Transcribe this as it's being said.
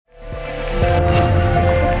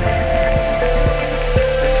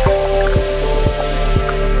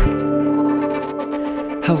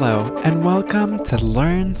Hello, and welcome to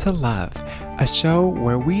Learn to Love, a show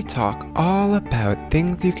where we talk all about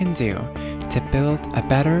things you can do to build a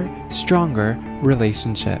better, stronger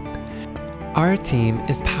relationship. Our team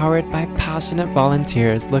is powered by passionate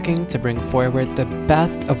volunteers looking to bring forward the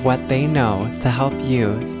best of what they know to help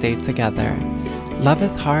you stay together. Love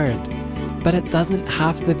is hard, but it doesn't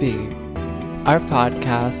have to be. Our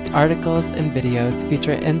podcast, articles, and videos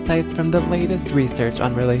feature insights from the latest research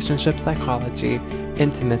on relationship psychology,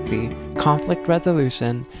 intimacy, conflict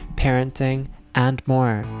resolution, parenting, and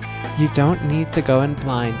more. You don't need to go in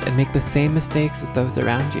blind and make the same mistakes as those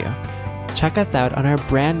around you. Check us out on our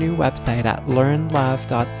brand new website at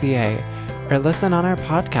learnlove.ca or listen on our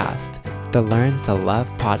podcast, the Learn to Love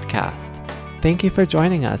podcast. Thank you for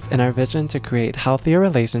joining us in our vision to create healthier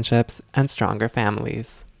relationships and stronger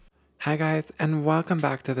families. Hi guys, and welcome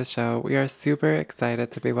back to the show. We are super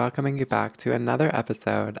excited to be welcoming you back to another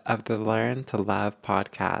episode of the Learn to Love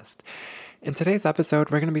podcast. In today's episode,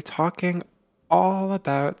 we're going to be talking all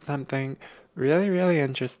about something really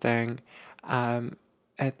interesting.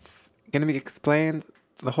 It's going to be explained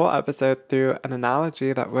the whole episode through an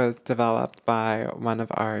analogy that was developed by one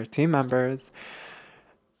of our team members,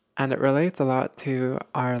 and it relates a lot to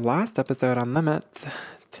our last episode on limits.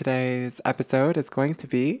 Today's episode is going to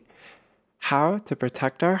be how to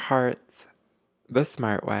protect our hearts the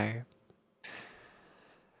smart way.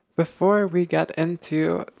 Before we get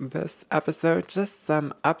into this episode, just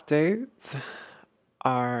some updates.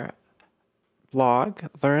 Our blog,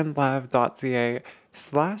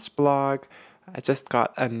 learnlove.ca/blog. I just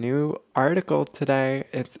got a new article today.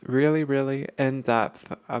 It's really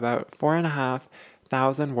in-depth, about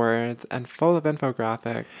 4,500 words and full of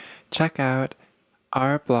infographic. Check out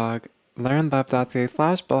our blog,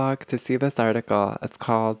 learnlove.ca/blog, to see this article. It's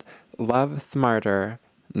called Love Smarter,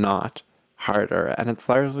 Not Harder, and it's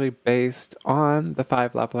largely based on the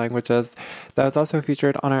 5 love languages that was also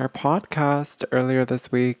featured on our podcast earlier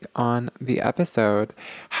this week on the episode,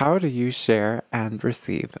 How Do You Share and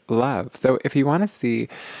Receive Love? So if you want to see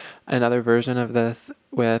another version of this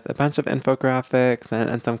with a bunch of infographics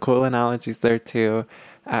and some cool analogies there too,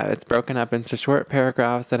 it's broken up into short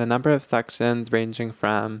paragraphs and a number of sections ranging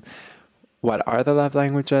from what are the love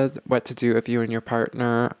languages, what to do if you and your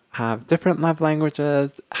partner have different love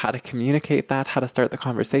languages, how to communicate that, how to start the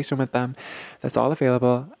conversation with them. That's all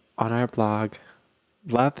available on our blog,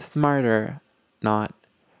 Love Smarter, Not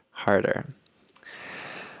Harder.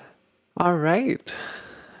 All right,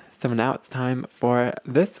 so now it's time for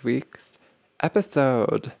this week's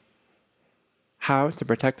episode. How to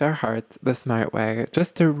protect our hearts the smart way.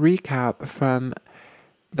 Just to recap from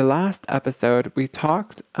the last episode, we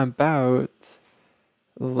talked about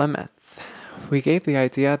limits. We gave the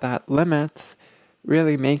idea that limits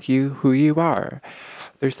really make you who you are.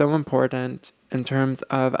 They're so important in terms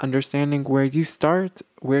of understanding where you start,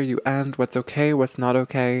 where you end, what's okay, what's not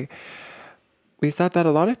okay. We said that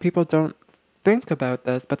a lot of people don't think about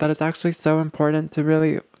this, but that it's actually so important to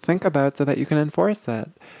really think about so that you can enforce it.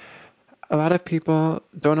 A lot of people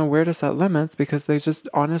don't know where to set limits because they just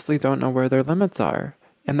honestly don't know where their limits are.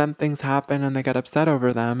 And then things happen and they get upset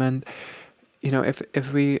over them. And,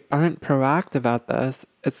 if we aren't proactive about this,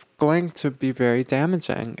 it's going to be very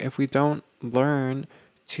damaging. If we don't learn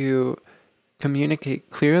to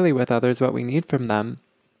communicate clearly with others what we need from them,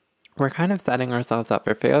 we're kind of setting ourselves up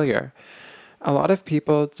for failure. A lot of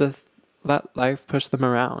people just let life push them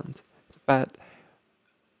around. But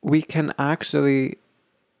we can actually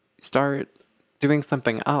start doing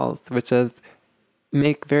something else, which is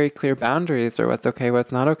make very clear boundaries for what's okay,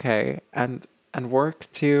 what's not okay, and work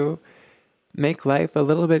to make life a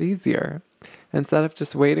little bit easier. Instead of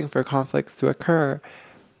just waiting for conflicts to occur,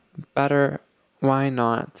 why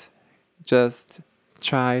not just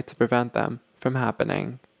try to prevent them from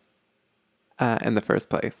happening in the first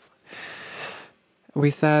place? We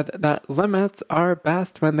said that limits are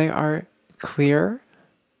best when they are clear,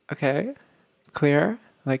 okay? Clear,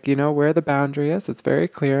 like you know where the boundary is, it's very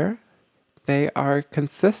clear. They are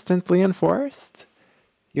consistently enforced.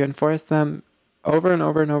 You enforce them over and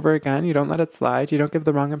over and over again. You don't let it slide. You don't give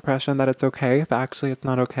the wrong impression that it's okay if actually it's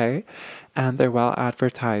not okay. And they're well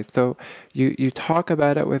advertised. So you talk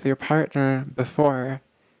about it with your partner before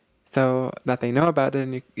so that they know about it,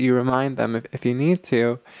 and you remind them if you need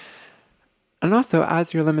to. And also,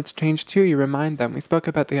 as your limits change too, you remind them. We spoke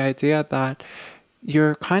about the idea that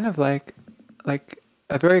you're kind of like a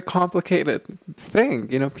very complicated thing.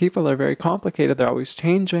 People are very complicated. They're always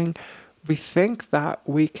changing. We think that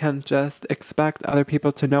we can just expect other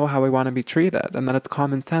people to know how we want to be treated and that it's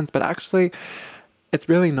common sense, but actually it's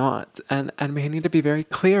really not. And we need to be very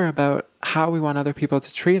clear about how we want other people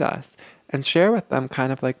to treat us. and share with them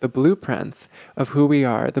kind of like the blueprints of who we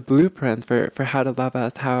are, the blueprints for how to love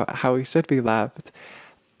us, how we should be loved,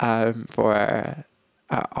 for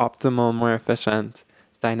optimal, more efficient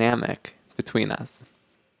dynamic between us.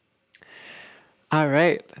 All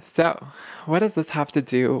right, so what does this have to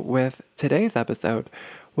do with today's episode?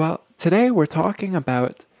 Well, today we're talking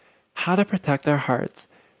about how to protect our hearts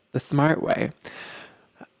the smart way.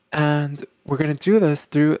 And we're going to do this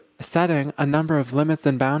through setting a number of limits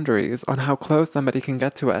and boundaries on how close somebody can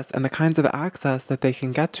get to us and the kinds of access that they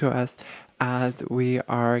can get to us as we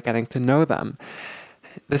are getting to know them.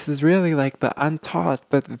 This is really like the untaught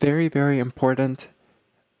but very, very important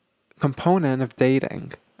component of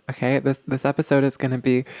dating. Okay, this episode is going to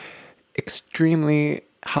be extremely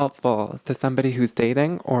helpful to somebody who's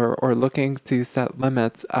dating or looking to set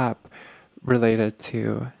limits up related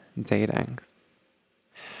to dating.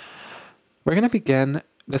 We're going to begin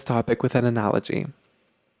this topic with an analogy.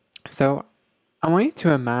 So I want you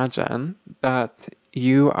to imagine that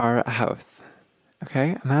you are a house.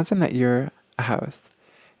 Okay, imagine that you're a house.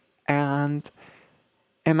 And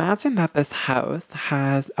imagine that this house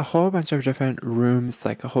has a whole bunch of different rooms,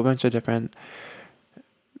 like a whole bunch of different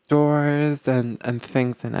doors and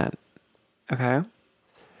things in it. Okay?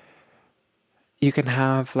 You can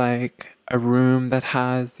have like a room that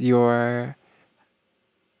has your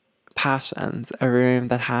passions, a room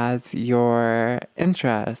that has your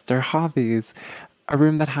interests or hobbies, a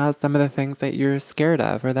room that has some of the things that you're scared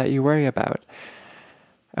of or that you worry about.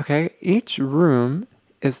 Okay? Each room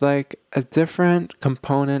is like a different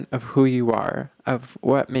component of who you are, of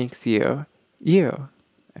what makes you, you.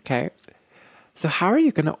 Okay? So how are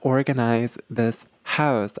you going to organize this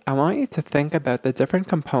house? I want you to think about the different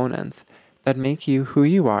components that make you who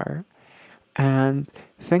you are and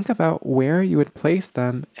think about where you would place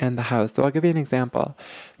them in the house. So I'll give you an example.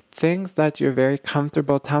 Things that you're very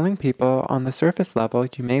comfortable telling people on the surface level,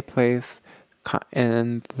 you may place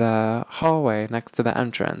in the hallway next to the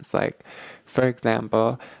entrance. Like, for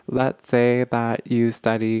example, let's say that you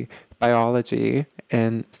study biology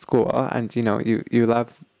in school and you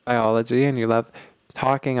love biology and you love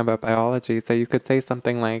talking about biology. So you could say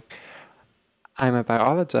something like, I'm a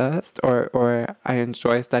biologist, or I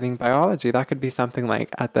enjoy studying biology. That could be something like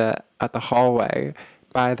at the hallway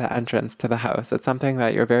by the entrance to the house. It's something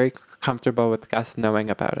that you're very comfortable with guests knowing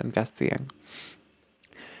about and guests seeing.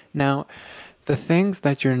 Now, the things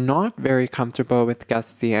that you're not very comfortable with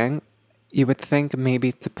guests seeing, you would think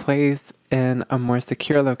maybe to place in a more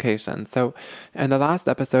secure location. So in the last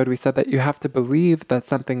episode, we said that you have to believe that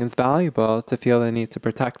something is valuable to feel the need to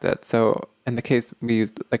protect it. So in the case we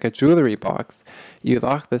used like a jewelry box, you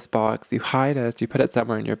lock this box, you hide it, you put it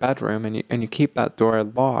somewhere in your bedroom, and you keep that door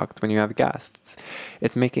locked when you have guests.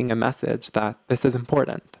 It's making a message that this is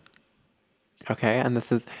important. Okay, and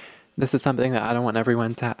this is something that I don't want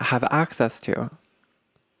everyone to have access to.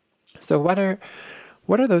 So what are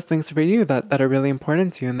those things for you that are really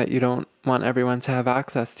important to you and that you don't want everyone to have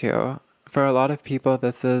access to? For a lot of people,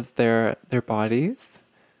 this is their bodies,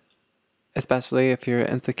 especially if you're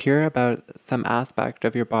insecure about some aspect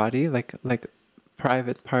of your body, like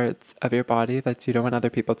private parts of your body that you don't want other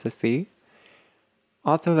people to see.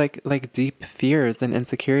 Also, like deep fears and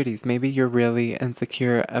insecurities. Maybe you're really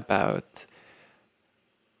insecure about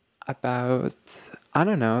I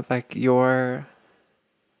don't know, like your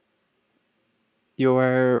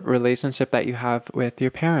relationship that you have with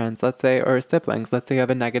your parents, let's say, or siblings. Let's say you have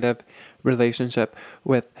a negative relationship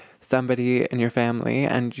with somebody in your family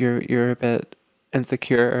and you're a bit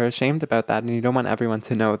insecure or ashamed about that, and you don't want everyone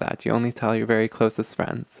to know that. You only tell your very closest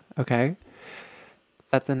friends, okay?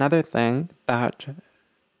 That's another thing that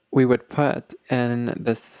we would put in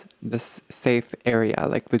this safe area,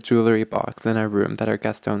 like the jewelry box in our room that our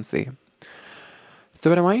guests don't see. So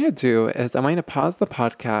what I want you to do is I want you to pause the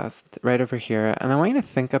podcast right over here, and I want you to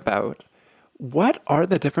think about what are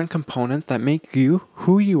the different components that make you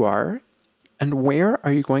who you are, and where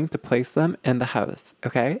are you going to place them in the house,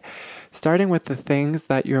 okay? Starting with the things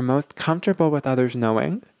that you're most comfortable with others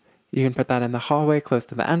knowing. You can put that in the hallway close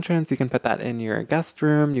to the entrance. You can put that in your guest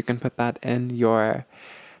room. You can put that in your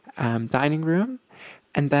dining room.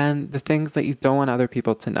 And then the things that you don't want other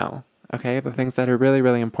people to know, okay? The things that are really,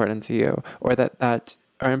 really important to you, or that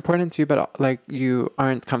are important to you, but like you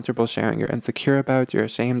aren't comfortable sharing, you're insecure about, you're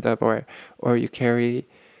ashamed of, or you carry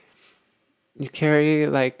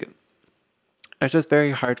like, it's just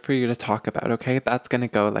very hard for you to talk about, okay? That's going to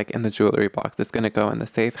go like in the jewelry box. It's going to go in the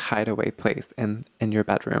safe hideaway place in your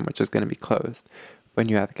bedroom, which is going to be closed when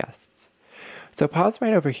you have guests. So pause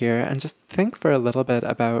right over here and just think for a little bit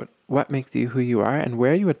about what makes you who you are and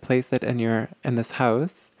where you would place it in this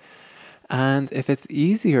house. And if it's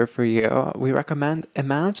easier for you, we recommend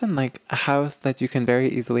imagine like a house that you can very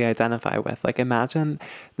easily identify with. Like imagine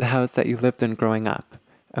the house that you lived in growing up,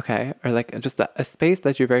 okay? Or like just a space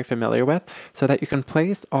that you're very familiar with so that you can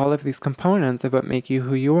place all of these components of what make you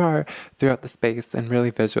who you are throughout the space and really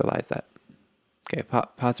visualize it. Okay,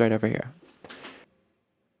 pause right over here.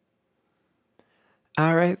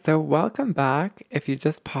 All right, so welcome back. If you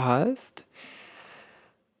just paused,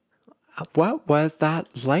 what was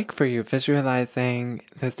that like for you, visualizing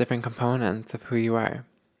those different components of who you are?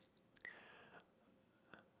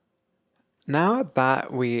 Now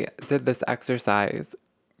that we did this exercise,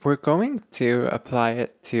 we're going to apply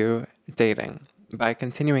it to dating by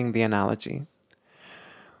continuing the analogy.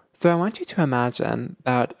 So I want you to imagine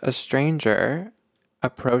that a stranger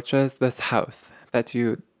approaches this house that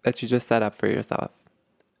you just set up for yourself.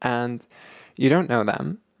 And you don't know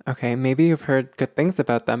them. Okay, maybe you've heard good things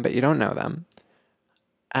about them, but you don't know them.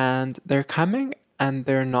 And they're coming and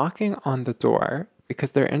they're knocking on the door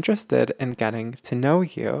because they're interested in getting to know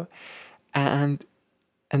you and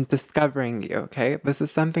discovering you, okay? This is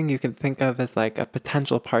something you can think of as like a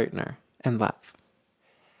potential partner in love.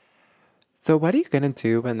 So what are you going to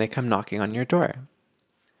do when they come knocking on your door?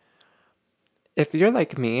 If you're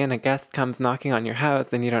like me and a guest comes knocking on your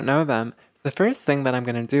house and you don't know them, the first thing that I'm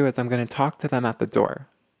going to do is I'm going to talk to them at the door.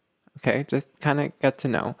 Okay? Just kind of get to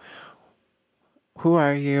know. Who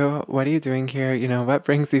are you? What are you doing here? You know, what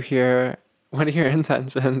brings you here? What are your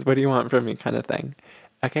intentions? What do you want from me? Kind of thing.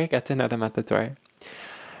 Okay? Get to know them at the door.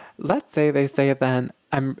 Let's say they say then,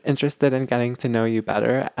 I'm interested in getting to know you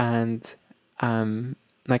better and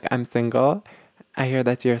like I'm single. I hear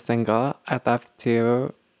that you're single. I'd love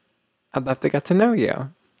to get to know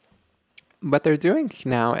you. What they're doing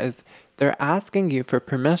now is they're asking you for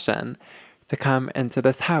permission to come into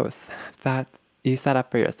this house that you set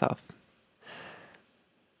up for yourself.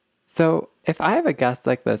 So if I have a guest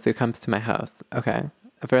like this who comes to my house, okay,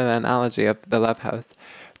 for the analogy of the love house,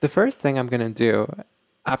 the first thing I'm going to do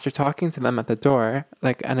after talking to them at the door,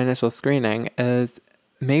 like an initial screening, is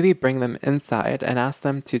maybe bring them inside and ask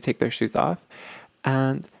them to take their shoes off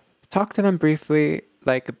and talk to them briefly,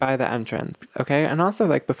 like by the entrance, okay? And also,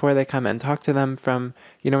 like before they come in, talk to them from,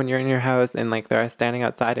 when you're in your house and like they're standing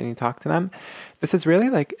outside and you talk to them. This is really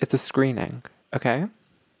like, it's a screening, okay?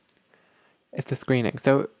 It's a screening.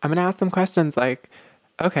 So I'm going to ask them questions like,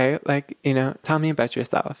 okay, like, tell me about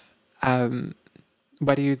yourself.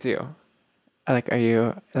 What do you do? Like,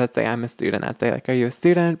 let's say I'm a student. I'd say like, are you a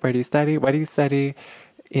student? Where do you study? What do you study?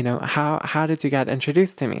 How did you get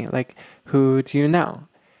introduced to me? Like, who do you know?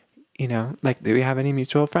 Like, do we have any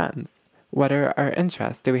mutual friends? What are our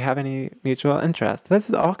interests? Do we have any mutual interests? This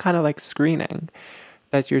is all kind of like screening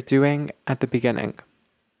that you're doing at the beginning.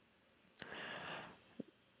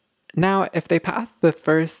 Now, if they pass the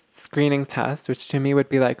first screening test, which to me would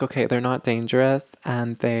be like, okay, they're not dangerous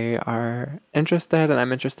and they are interested and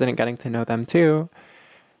I'm interested in getting to know them too,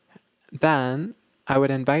 then I would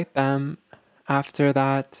invite them after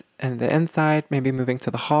that in the inside, maybe moving to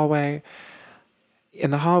the hallway.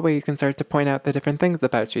 In the hallway, you can start to point out the different things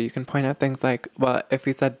about you. You can point out things like, well, if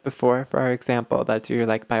we said before, for our example, that you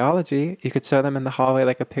like biology, you could show them in the hallway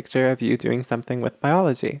like a picture of you doing something with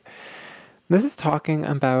biology. This is talking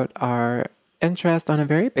about our interest on a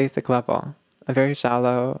very basic level, a very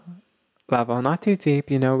shallow level, not too deep.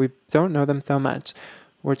 We don't know them so much.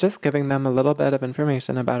 We're just giving them a little bit of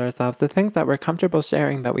information about ourselves, the things that we're comfortable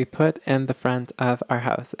sharing that we put in the front of our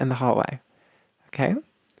house, in the hallway. Okay?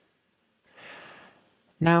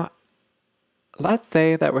 Now, let's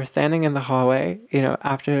say that we're standing in the hallway,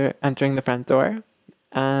 after entering the front door,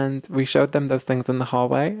 and we showed them those things in the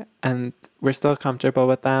hallway, and we're still comfortable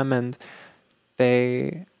with them, and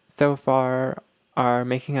they so far are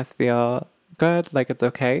making us feel good, like it's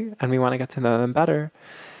okay, and we want to get to know them better.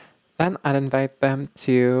 Then I'd invite them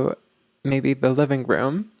to maybe the living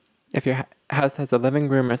room, if your house has a living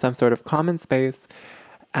room or some sort of common space,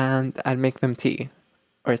 and I'd make them tea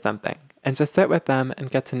or something, and just sit with them and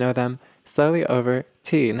get to know them slowly over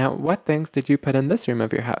tea. Now, what things did you put in this room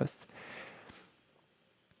of your house?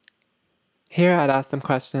 Here I'd ask them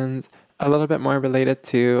questions a little bit more related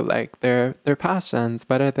to like their passions.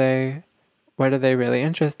 What are they really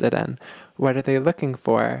interested in? What are they looking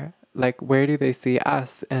for? Like, where do they see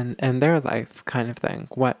us in their life, kind of thing?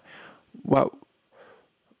 What are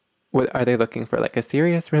they looking for? Like a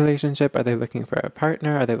serious relationship? Are they looking for a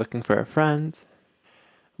partner? Are they looking for a friend?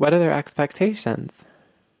 What are their expectations?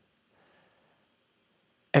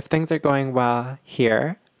 If things are going well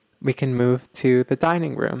here, we can move to the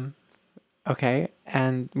dining room, okay?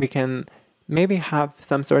 And we can maybe have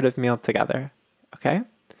some sort of meal together, okay?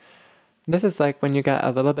 This is like when you get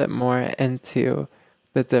a little bit more into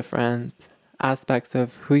the different aspects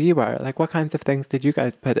of who you are. Like, what kinds of things did you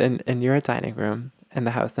guys put in your dining room in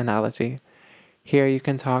the house analogy? Here you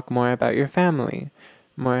can talk more about your family,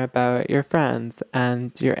 more about your friends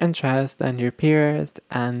and your interests and your peers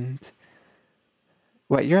and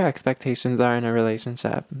what your expectations are in a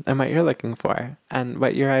relationship and what you're looking for and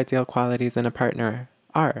what your ideal qualities in a partner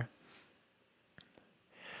are.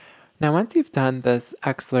 Now, once you've done this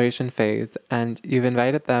exploration phase and you've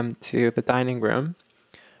invited them to the dining room,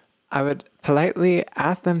 I would politely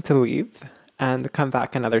ask them to leave and come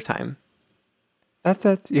back another time. That's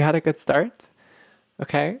it. You had a good start?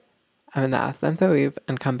 Okay? I'm going to ask them to leave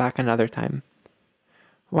and come back another time.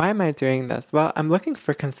 Why am I doing this? Well, I'm looking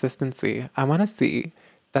for consistency. I want to see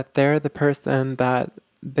that they're the person that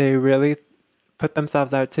they really put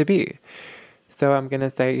themselves out to be. So I'm going to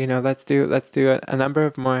say, let's do a number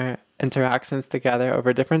of more interactions together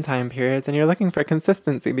over different time periods. And you're looking for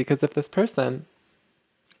consistency because if this person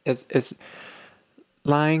is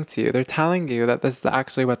lying to you, they're telling you that this is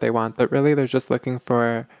actually what they want, but really they're just looking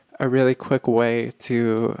for a really quick way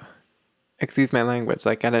to, excuse my language,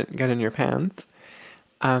 like get in your pants.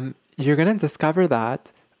 You're going to discover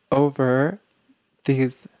that over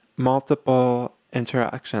these multiple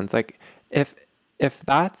interactions. Like if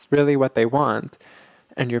that's really what they want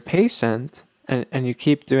and you're patient and you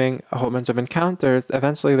keep doing a whole bunch of encounters,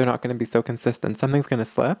 eventually they're not going to be so consistent. Something's going to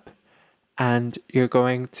slip and you're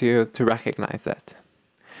going to recognize it.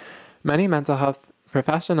 Many mental health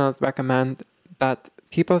professionals recommend that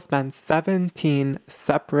people spend 17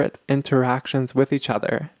 separate interactions with each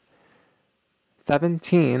other.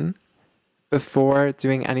 17 before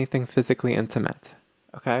doing anything physically intimate.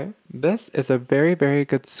 Okay? This is a very, very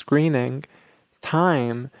good screening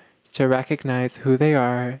time to recognize who they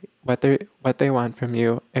are, what they want from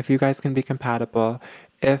you, if you guys can be compatible,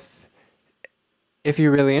 if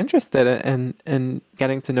you're really interested in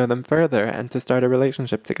getting to know them further and to start a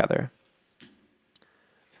relationship together.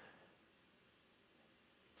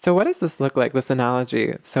 So what does this look like, this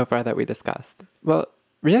analogy so far that we discussed? Well,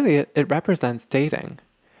 really, it represents dating.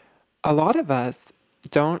 A lot of us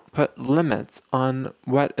don't put limits on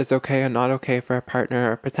what is okay and not okay for a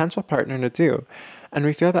partner or potential partner to do. And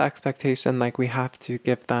we feel the expectation like we have to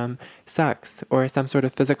give them sex or some sort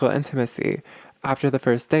of physical intimacy after the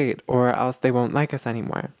first date, or else they won't like us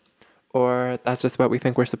anymore. Or that's just what we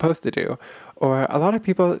think we're supposed to do. Or a lot of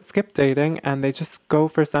people skip dating and they just go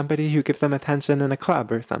for somebody who gives them attention in a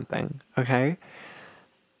club or something, okay?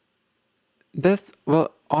 This will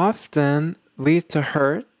often lead to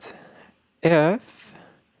hurt if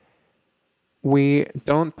we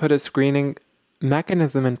don't put a screening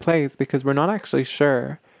mechanism in place because we're not actually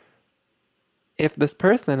sure if this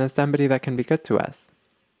person is somebody that can be good to us.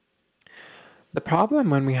 The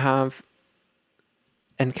problem when we have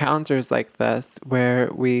encounters like this where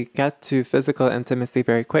we get to physical intimacy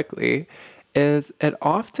very quickly is it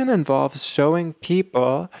often involves showing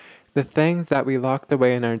people the things that we locked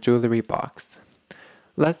away in our jewelry box.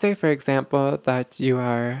 Let's say, for example, that you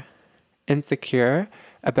are insecure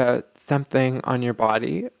about something on your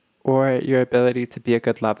body or your ability to be a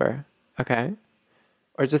good lover, okay?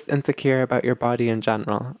 Or just insecure about your body in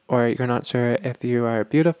general, or you're not sure if you are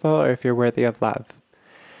beautiful or if you're worthy of love.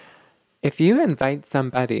 If you invite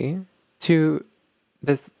somebody to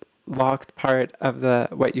this locked part of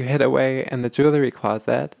what you hid away in the jewelry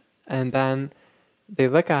closet, and then they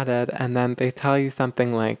look at it and then they tell you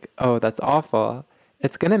something like, oh, that's awful,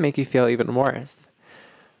 it's going to make you feel even worse.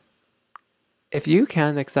 If you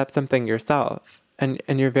can't accept something yourself and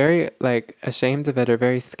you're very ashamed of it or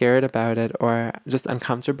very scared about it or just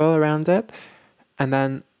uncomfortable around it, and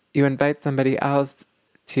then you invite somebody else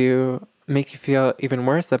to make you feel even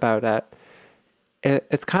worse about it,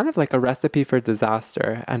 it's kind of like a recipe for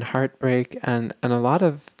disaster and heartbreak and a lot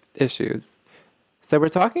of issues. So we're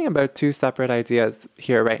talking about two separate ideas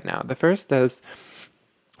here right now. The first is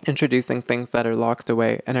introducing things that are locked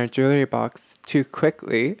away in our jewelry box too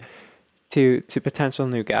quickly to potential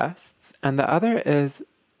new guests. And the other is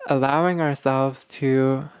allowing ourselves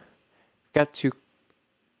to get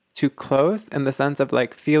too close in the sense of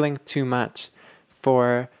feeling too much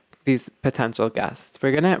for these potential guests.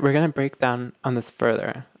 We're gonna break down on this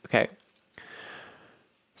further. Okay.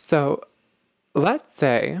 So let's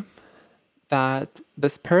say that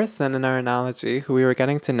this person in our analogy who we were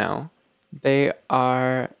getting to know, they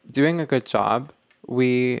are doing a good job.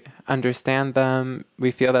 We understand them.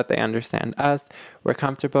 We feel that they understand us. We're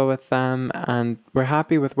comfortable with them and we're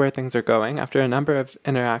happy with where things are going after a number of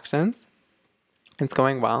interactions. It's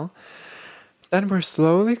going well. Then we're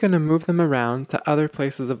slowly going to move them around to other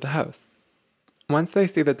places of the house. once they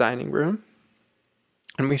see the dining room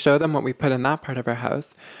and we show them what we put in that part of our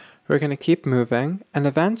house, we're going to keep moving, and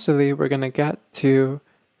eventually we're going to get to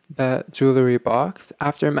the jewelry box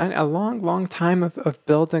after a long, long time of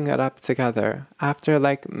building it up together. After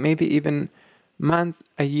like maybe even months,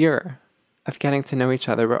 a year of getting to know each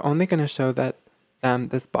other, we're only going to show them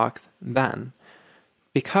this box then.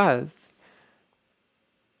 Because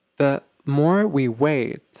the more we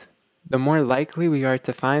wait, the more likely we are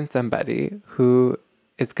to find somebody who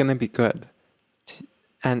is going to be good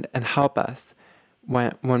and help us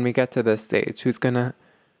when we get to this stage, who's going to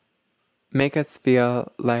make us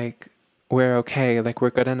feel like we're okay, like we're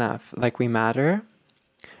good enough, like we matter,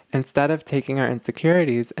 instead of taking our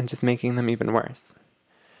insecurities and just making them even worse.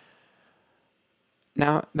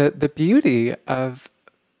 Now, the beauty of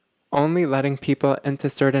only letting people into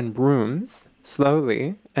certain rooms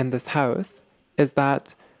slowly in this house is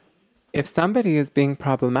that if somebody is being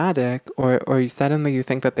problematic, or you suddenly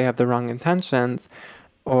think that they have the wrong intentions,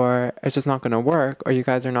 or it's just not going to work, or you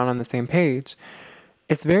guys are not on the same page,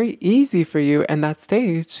 it's very easy for you in that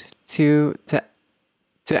stage to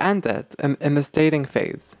end it in this dating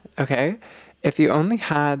phase, okay? If you only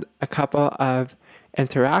had a couple of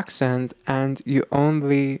interactions and you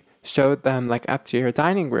only showed them like up to your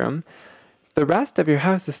dining room, the rest of your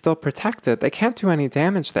house is still protected. They can't do any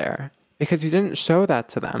damage there because you didn't show that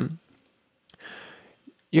to them.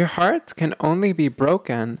 Your heart can only be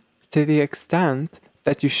broken to the extent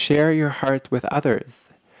that you share your heart with others.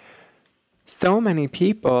 So many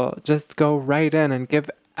people just go right in and give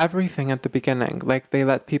everything at the beginning. Like they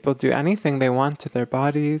let people do anything they want to their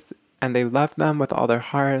bodies, and they love them with all their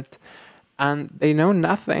heart, and they know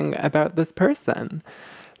nothing about this person.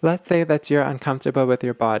 Let's say that you're uncomfortable with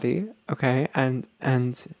your body, okay,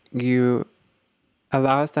 and you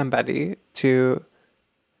allow somebody to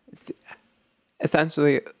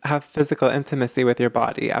essentially have physical intimacy with your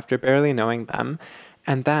body after barely knowing them,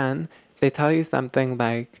 and then they tell you something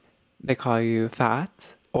like they call you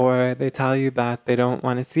fat, or they tell you that they don't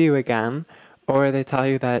want to see you again, or they tell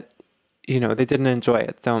you that, you know, they didn't enjoy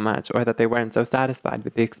it so much, or that they weren't so satisfied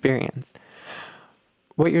with the experience.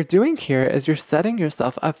 What you're doing here is you're setting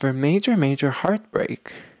yourself up for major, major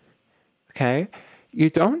heartbreak, okay? You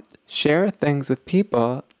don't share things with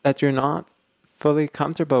people that you're not fully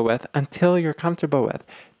comfortable with until you're comfortable with.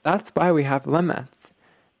 That's why we have limits.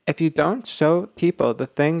 If you don't show people the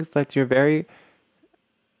things that you're very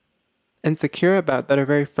insecure about, that are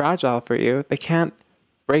very fragile for you, they can't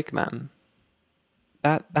break them.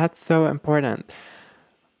 That's so important.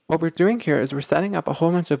 What we're doing here is we're setting up a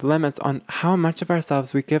whole bunch of limits on how much of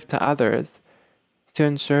ourselves we give to others to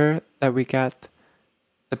ensure that we get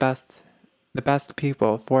the best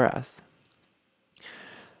people for us.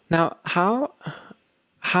 Now, how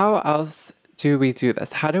else do we do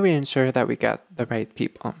this? How do we ensure that we get the right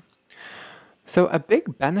people? So a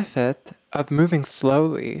big benefit of moving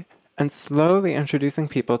slowly and slowly introducing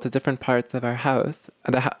people to different parts of our house,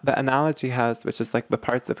 the analogy house, which is like the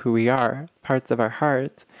parts of who we are, parts of our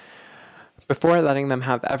heart, before letting them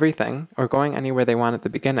have everything or going anywhere they want at the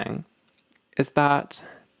beginning, is that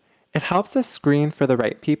it helps us screen for the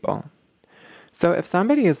right people. So if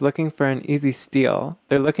somebody is looking for an easy steal,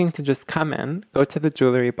 they're looking to just come in, go to the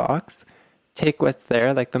jewelry box, take what's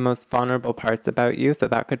there, like the most vulnerable parts about you. So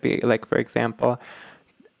that could be like, for example,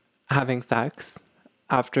 having sex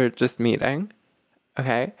after just meeting,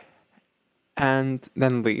 okay? And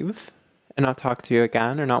then leave and not talk to you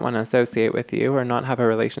again, or not want to associate with you, or not have a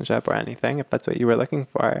relationship or anything, if that's what you were looking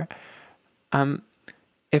for.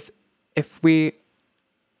 If we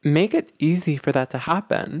make it easy for that to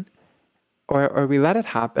happen, or we let it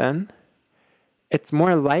happen, it's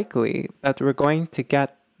more likely that we're going to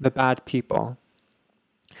get the bad people.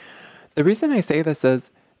 The reason I say this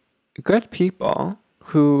is good people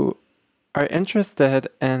who are interested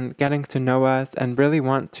in getting to know us and really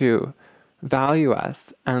want to value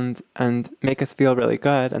us and make us feel really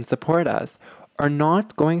good and support us are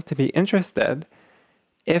not going to be interested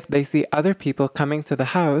if they see other people coming to the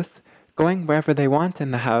house, going wherever they want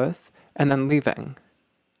in the house, and then leaving.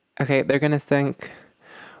 Okay, they're going to think,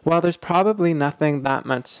 well, there's probably nothing that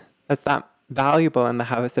much that's that valuable in the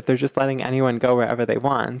house if they're just letting anyone go wherever they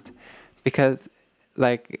want. Because,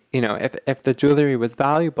 like, you know, if the jewelry was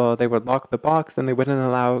valuable, they would lock the box and they wouldn't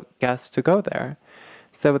allow guests to go there.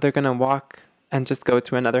 So they're going to walk and just go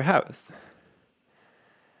to another house.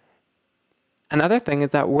 Another thing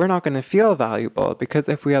is that we're not going to feel valuable, because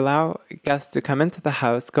if we allow guests to come into the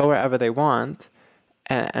house, go wherever they want,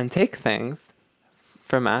 and take things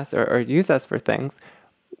from us or use us for things,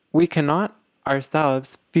 we cannot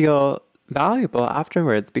ourselves feel valuable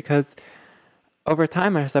afterwards, because over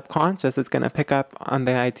time, our subconscious is going to pick up on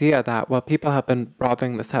the idea that, well, people have been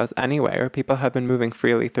robbing this house anyway, or people have been moving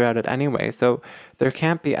freely throughout it anyway, so there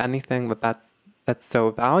can't be anything that's so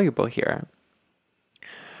valuable here.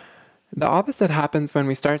 The opposite happens when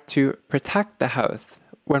we start to protect the house,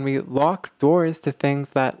 when we lock doors to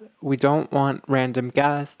things that we don't want random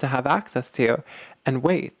guests to have access to, and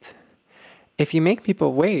wait. If you make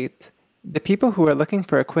people wait, the people who are looking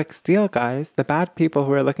for a quick steal, guys, the bad people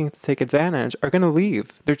who are looking to take advantage are going to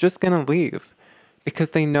leave. They're just going to leave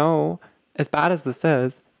because they know, as bad as this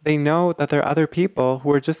is, they know that there are other people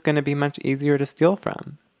who are just going to be much easier to steal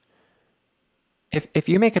from. If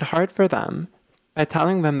you make it hard for them by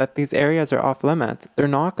telling them that these areas are off limits, they're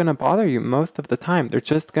not going to bother you most of the time. They're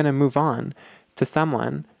just going to move on to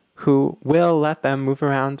someone who will let them move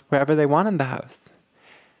around wherever they want in the house.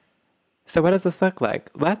 So what does this look like?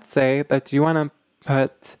 Let's say that you want to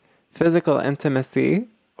put physical intimacy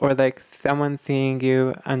or like someone seeing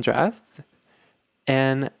you undressed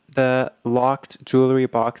in the locked jewelry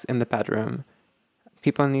box in the bedroom.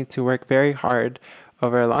 People need to work very hard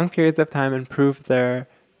over long periods of time and prove their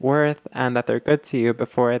worth and that they're good to you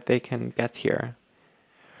before they can get here.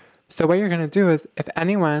 So what you're going to do is, if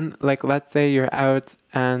anyone, like let's say you're out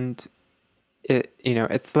and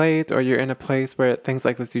it's late, or you're in a place where things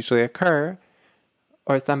like this usually occur,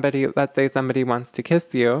 or let's say somebody wants to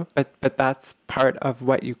kiss you, but that's part of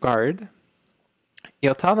what you guard,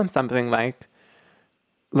 you'll tell them something like,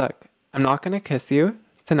 look, I'm not going to kiss you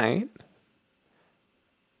tonight,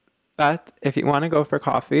 but if you want to go for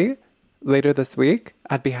coffee later this week,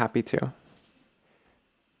 I'd be happy to.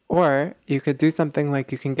 Or you could do something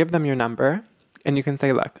like, you can give them your number and you can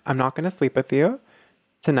say, look, I'm not going to sleep with you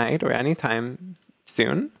tonight or anytime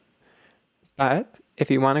soon, but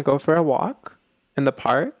if you want to go for a walk in the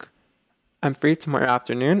park, I'm free tomorrow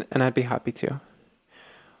afternoon and I'd be happy to.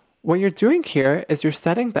 What you're doing here is you're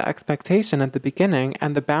setting the expectation at the beginning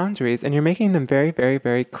and the boundaries, and you're making them very, very,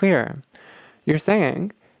 very clear. You're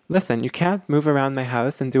saying, listen, you can't move around my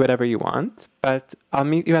house and do whatever you want, but I'll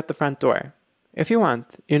meet you at the front door. If you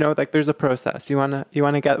want, like there's a process. You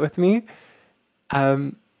wanna get with me?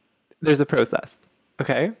 There's a process.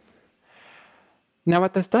 Okay? Now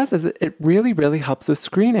what this does is it really, really helps with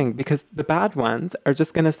screening, because the bad ones are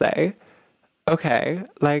just going to say, okay,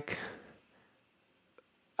 like,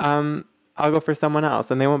 I'll go for someone else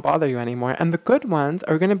and they won't bother you anymore. And the good ones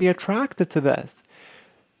are going to be attracted to this.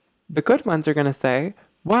 The good ones are going to say,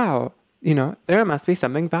 wow, there must be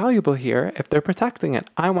something valuable here if they're protecting it.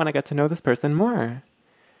 I want to get to know this person more.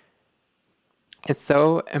 It's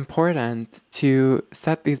so important to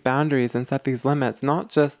set these boundaries and set these limits, not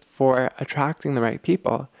just for attracting the right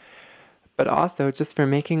people, but also just for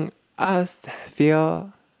making us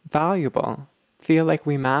feel valuable, feel like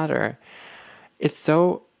we matter. It's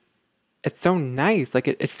so nice. Like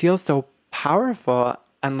it feels so powerful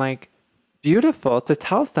and like beautiful to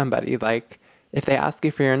tell somebody, like if they ask you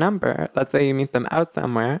for your number, let's say you meet them out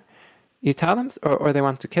somewhere, you tell them, or they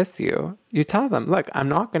want to kiss you, you tell them, look, I'm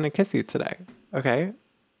not going to kiss you today. Okay?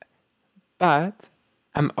 But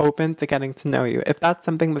I'm open to getting to know you if that's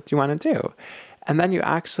something that you want to do. And then you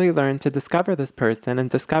actually learn to discover this person and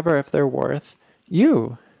discover if they're worth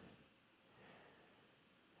you.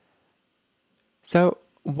 So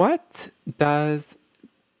what does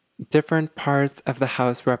different parts of the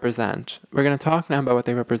house represent? We're going to talk now about what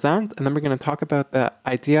they represent, and then we're going to talk about the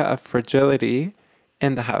idea of fragility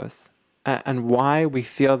in the house and why we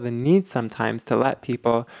feel the need sometimes to let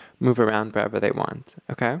people move around wherever they want,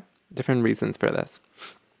 okay? Different reasons for this.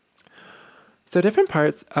 So different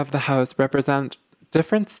parts of the house represent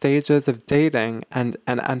different stages of dating and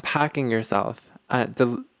unpacking yourself,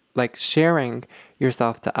 like sharing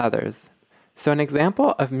yourself to others. So an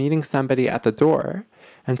example of meeting somebody at the door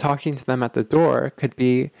and talking to them at the door could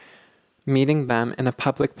be meeting them in a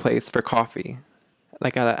public place for coffee,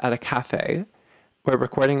 like at a cafe. We're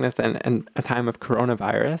recording this in a time of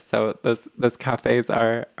coronavirus, so those cafes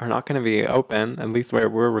are not going to be open, at least where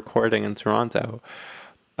we're recording in Toronto.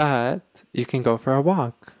 But you can go for a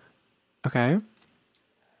walk, okay?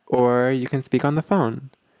 Or you can speak on the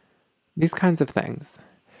phone. These kinds of things.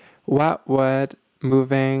 What would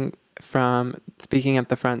moving from speaking at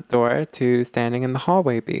the front door to standing in the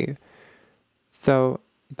hallway be? So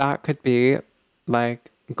that could be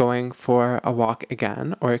like going for a walk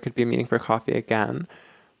again, or it could be meeting for coffee again,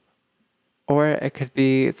 or it could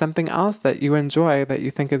be something else that you enjoy that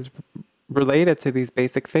you think is related to these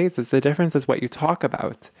basic phases. The difference is what you talk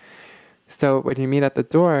about. So when you meet at the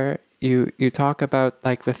door, you talk about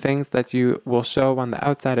like the things that you will show on the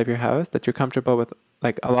outside of your house that you're comfortable with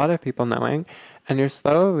like a lot of people knowing, and you're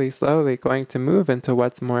slowly going to move into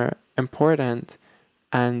what's more important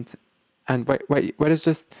and what is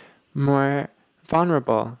just more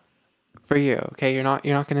vulnerable for you. Okay, you're not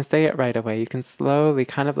going to say it right away. You can slowly,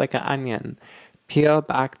 kind of like an onion, peel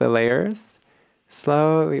back the layers.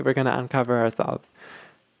 Slowly we're going to uncover ourselves.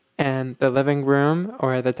 And the living room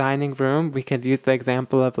or the dining room, we could use the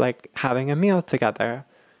example of like having a meal together.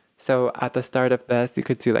 So at the start of this, you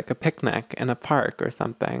could do like a picnic in a park or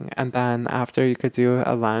something. And then after, you could do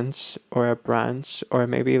a lunch or a brunch, or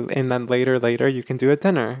maybe, and then later, you can do a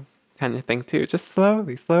dinner kind of thing too. Just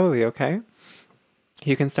slowly, okay?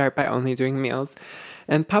 You can start by only doing meals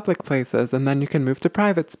in public places, and then you can move to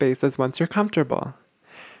private spaces once you're comfortable.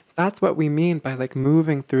 That's what we mean by like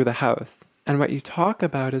moving through the house. And what you talk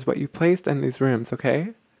about is what you placed in these rooms, okay?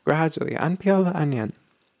 Gradually, unpeel the onion.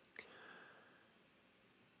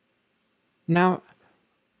 Now,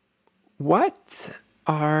 what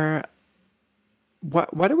do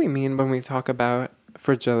we mean when we talk about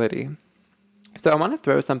fragility? So I want to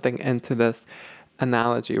throw something into this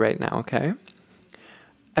analogy right now, okay?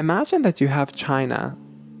 Imagine that you have china,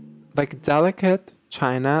 like delicate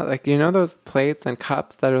china, like those plates and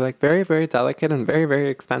cups that are like very, very delicate and very, very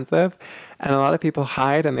expensive, and a lot of people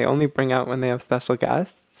hide and they only bring out when they have special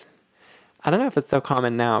guests. I don't know if it's so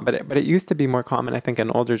common now, but it used to be more common, I think, in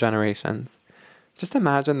older generations. Just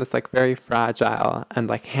imagine this like very fragile and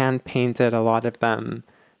like hand painted, a lot of them,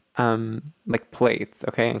 like plates,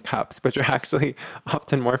 okay, and cups, which are actually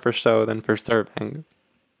often more for show than for serving.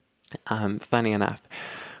 Funny enough.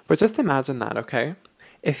 But just imagine that, okay?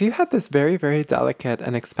 If you had this very, very delicate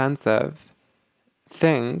and expensive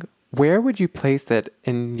thing, where would you place it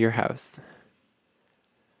in your house?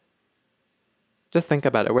 Just think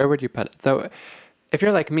about it. Where would you put it? So if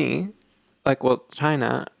you're like me, like, well,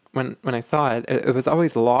 china, when I saw it, it was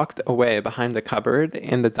always locked away behind the cupboard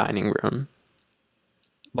in the dining room.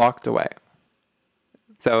 Locked away.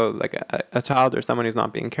 So like a child or someone who's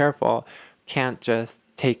not being careful can't just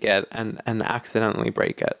take it and accidentally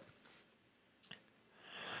break it.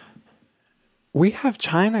 We have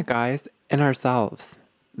china, guys, in ourselves.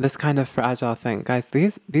 This kind of fragile thing. Guys,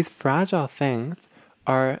 these fragile things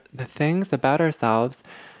are the things about ourselves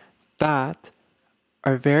that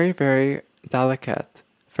are very, very delicate.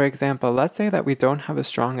 For example, let's say that we don't have a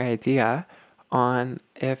strong idea on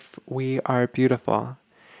if we are beautiful.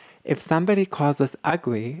 If somebody calls us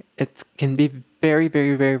ugly, it can be very,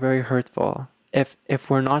 very, very, very hurtful if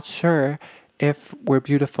we're not sure if we're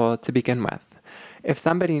beautiful to begin with. If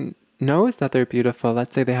somebody knows that they're beautiful,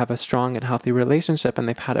 let's say they have a strong and healthy relationship and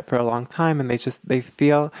they've had it for a long time and they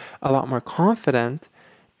feel a lot more confident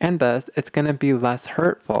in this, it's going to be less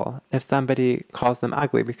hurtful if somebody calls them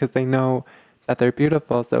ugly because they know that they're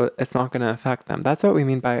beautiful, so it's not going to affect them. That's what we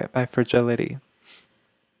mean by fragility.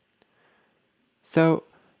 So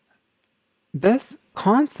this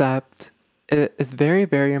concept is very,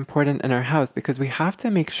 very important in our house because we have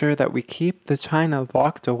to make sure that we keep the china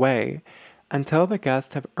locked away until the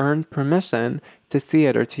guests have earned permission to see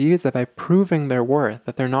it or to use it by proving their worth,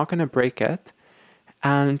 that they're not going to break it,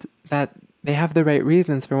 and that they have the right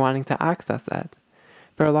reasons for wanting to access it.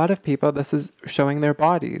 For a lot of people, this is showing their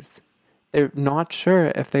bodies. They're not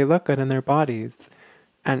sure if they look good in their bodies.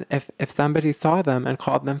 And if somebody saw them and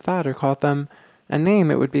called them fat or called them a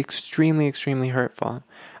name, it would be extremely, extremely hurtful.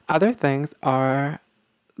 Other things are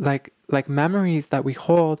like memories that we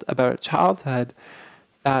hold about childhood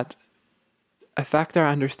that affect our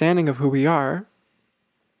understanding of who we are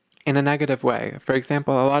in a negative way. For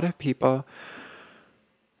example, a lot of people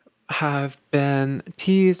have been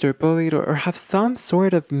teased or bullied or have some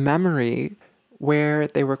sort of memory where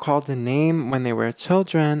they were called a name when they were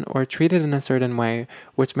children or treated in a certain way,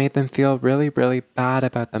 which made them feel really, really bad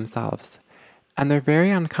about themselves. And they're very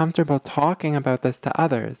uncomfortable talking about this to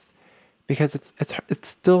others because it's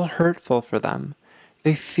still hurtful for them.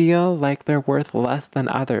 They feel like they're worth less than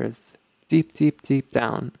others, deep, deep, deep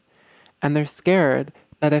down. And they're scared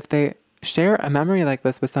that if they share a memory like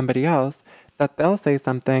this with somebody else, that they'll say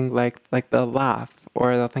something like they'll laugh,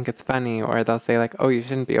 or they'll think it's funny, or they'll say like, oh, you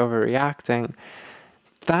shouldn't be overreacting.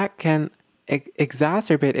 That can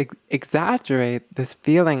exaggerate this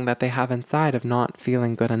feeling that they have inside of not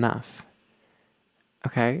feeling good enough.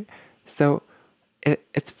 Okay? So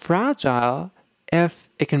it's fragile if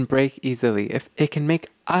it can break easily, if it can make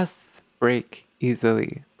us break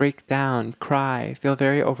easily, break down, cry, feel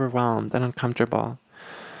very overwhelmed and uncomfortable.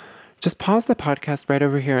 Just pause the podcast right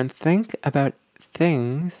over here and think about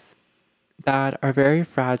things that are very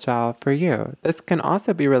fragile for you. This can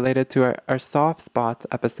also be related to our soft spots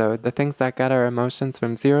episode, the things that get our emotions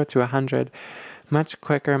from 0 to 100 much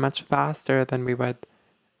quicker, much faster than we would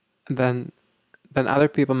than other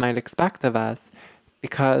people might expect of us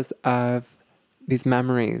because of these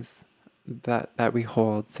memories that we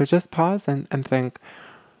hold. So just pause and think,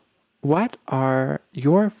 what are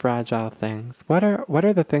your fragile things? What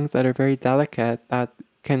are the things that are very delicate that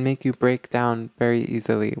can make you break down very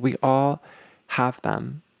easily? We all have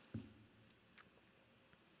them.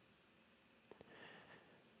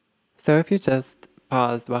 So if you just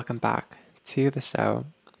paused, welcome back to the show.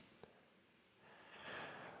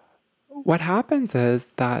 What happens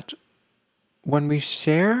is that when we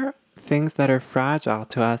share things that are fragile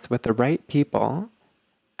to us with the right people,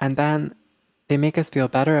 and then they make us feel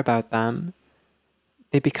better about them,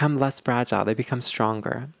 they become less fragile, they become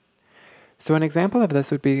stronger. So an example of this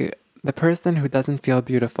would be the person who doesn't feel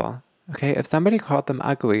beautiful. Okay, if somebody called them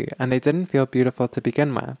ugly and they didn't feel beautiful to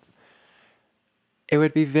begin with, it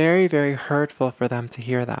would be very, very hurtful for them to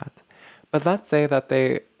hear that. But let's say that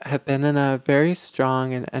they have been in a very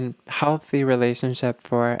strong and healthy relationship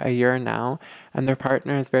for a year now, and their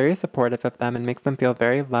partner is very supportive of them and makes them feel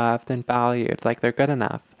very loved and valued, like they're good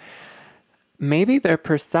enough. Maybe their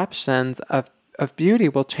perceptions of beauty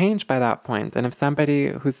will change by that point. And if somebody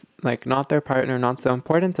who's like not their partner, not so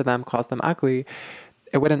important to them, calls them ugly,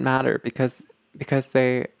 it wouldn't matter because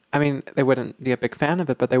they wouldn't be a big fan of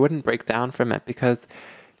it, but they wouldn't break down from it because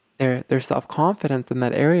their self-confidence in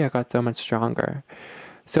that area got so much stronger.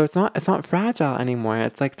 So it's not fragile anymore.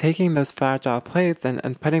 It's like taking those fragile plates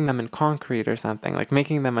and putting them in concrete or something, like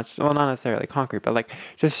making them much, well, not necessarily concrete, but like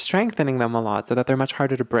just strengthening them a lot so that they're much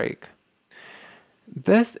harder to break.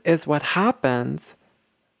 This is what happens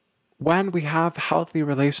when we have healthy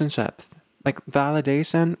relationships, like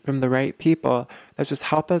validation from the right people that just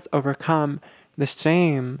help us overcome the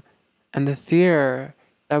shame and the fear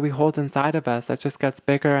that we hold inside of us that just gets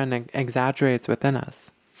bigger and exaggerates within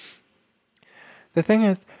us. The thing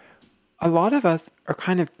is, a lot of us are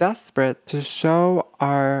kind of desperate to show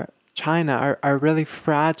our china, our really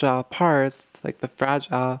fragile parts, like the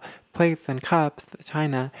fragile plates and cups, the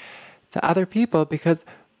china, to other people because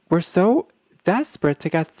we're so desperate to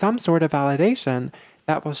get some sort of validation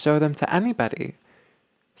that will show them to anybody.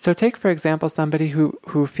 So take, for example, somebody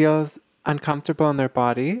who feels uncomfortable in their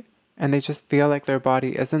body and they just feel like their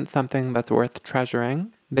body isn't something that's worth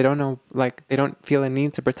treasuring. They don't know, like, they don't feel a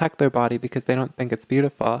need to protect their body because they don't think it's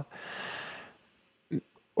beautiful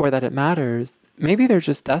or that it matters. Maybe they're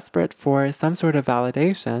just desperate for some sort of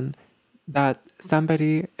validation that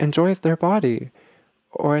somebody enjoys their body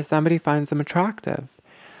or somebody finds them attractive.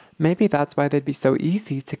 Maybe that's why they'd be so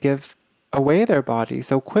easy to give away their body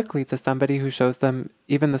so quickly to somebody who shows them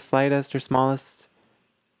even the slightest or smallest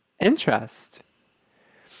interest.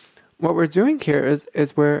 What we're doing here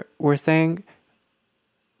is we're saying,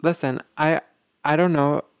 listen, I don't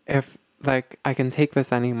know if like I can take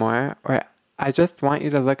this anymore, or I just want you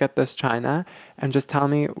to look at this china and just tell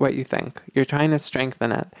me what you think. You're trying to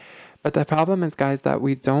strengthen it. But the problem is, guys, that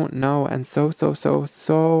we don't know, and so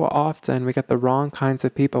often we get the wrong kinds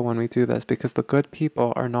of people when we do this because the good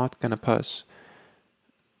people are not going to push.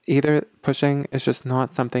 Either pushing is just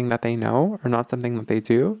not something that they know or not something that they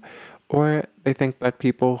do, or they think that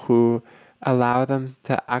people who allow them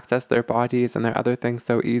to access their bodies and their other things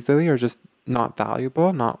so easily are just not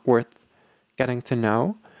valuable, not worth getting to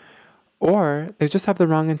know. Or they just have the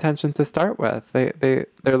wrong intention to start with. They're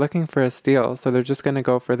looking for a steal, so they're just going to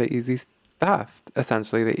go for the easy theft,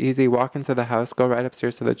 essentially. The easy walk into the house, go right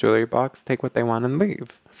upstairs to the jewelry box, take what they want and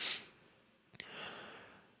leave.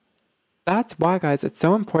 That's why, guys, it's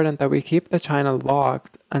so important that we keep the china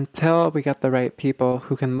locked until we get the right people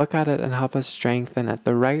who can look at it and help us strengthen it.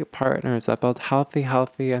 The right partners that build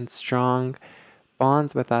healthy and strong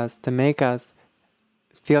bonds with us to make us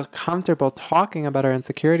feel comfortable talking about our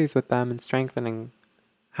insecurities with them and strengthening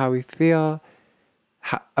how we feel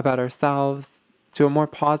about ourselves to a more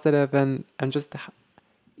positive and just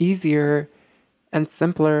easier and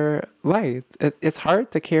simpler light. It's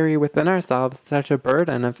hard to carry within ourselves such a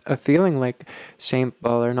burden of feeling like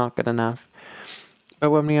shameful or not good enough.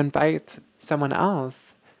 But when we invite someone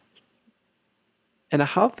else in a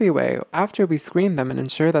healthy way, after we screen them and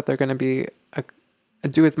ensure that they're going to be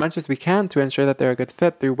do as much as we can to ensure that they're a good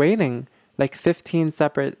fit through waiting like 15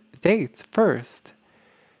 separate dates first.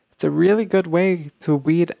 It's a really good way to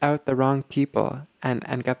weed out the wrong people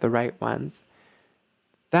and get the right ones.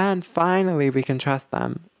 Then finally we can trust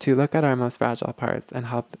them to look at our most fragile parts and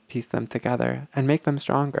help piece them together and make them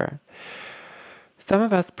stronger. Some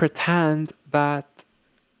of us pretend that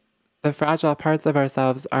the fragile parts of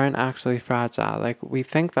ourselves aren't actually fragile. Like we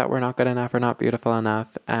think that we're not good enough or not beautiful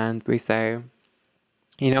enough, and we say,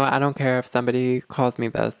 you know, I don't care if somebody calls me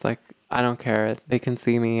this. Like, I don't care. They can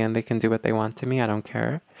see me and they can do what they want to me. I don't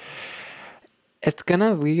care. It's going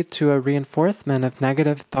to lead to a reinforcement of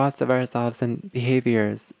negative thoughts of ourselves and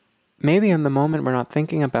behaviors. Maybe in the moment we're not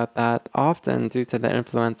thinking about that, often due to the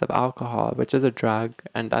influence of alcohol, which is a drug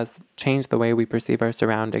and does change the way we perceive our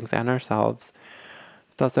surroundings and ourselves.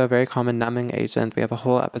 It's also a very common numbing agent. We have a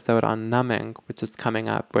whole episode on numbing, which is coming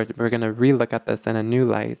up, where we're going to relook at this in a new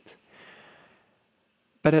light.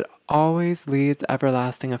 But it always leads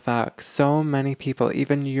everlasting effects. So many people,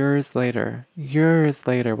 even years later,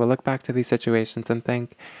 will look back to these situations and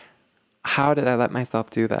think, how did I let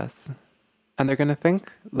myself do this? And they're going to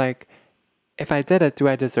think, like, if I did it, do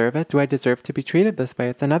I deserve it? Do I deserve to be treated this way?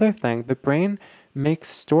 It's another thing. The brain makes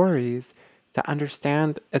stories to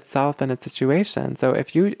understand itself and its situation. So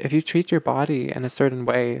if you treat your body in a certain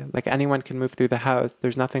way, like anyone can move through the house,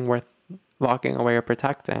 there's nothing worth locking away or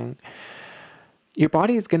protecting, your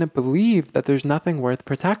body is going to believe that there's nothing worth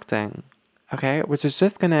protecting, okay? Which is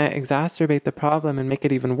just going to exacerbate the problem and make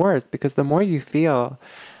it even worse, because the more you feel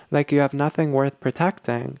like you have nothing worth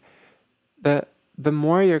protecting, the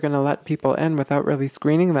more you're going to let people in without really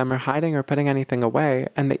screening them or hiding or putting anything away,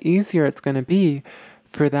 and the easier it's going to be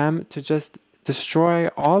for them to just destroy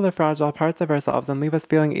all the fragile parts of ourselves and leave us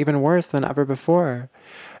feeling even worse than ever before.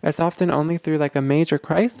 It's often only through like a major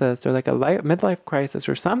crisis or like a midlife crisis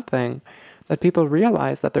or something that people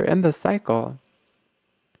realize that they're in this cycle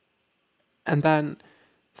and then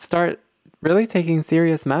start really taking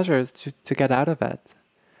serious measures to get out of it.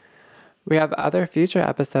 We have other future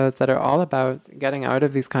episodes that are all about getting out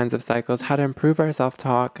of these kinds of cycles, how to improve our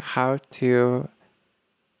self-talk, how to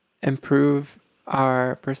improve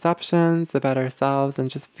our perceptions about ourselves and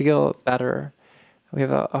just feel better. We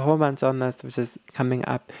have a whole bunch on this, which is coming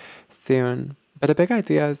up soon. But a big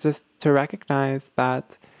idea is just to recognize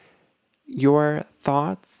that your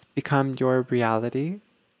thoughts become your reality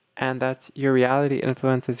and that your reality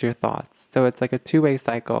influences your thoughts. So it's like a two-way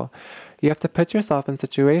cycle. You have to put yourself in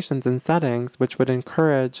situations and settings which would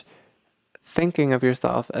encourage thinking of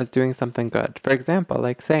yourself as doing something good. For example,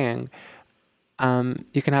 like saying,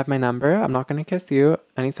 you can have my number. I'm not going to kiss you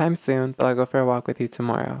anytime soon, but I'll go for a walk with you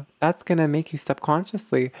tomorrow. That's going to make you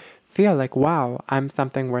subconsciously feel like, wow, I'm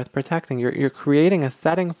something worth protecting. You're creating a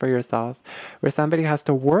setting for yourself where somebody has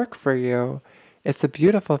to work for you. It's a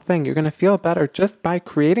beautiful thing. You're going to feel better just by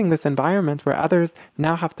creating this environment where others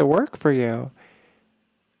now have to work for you.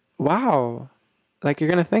 Wow. Like, you're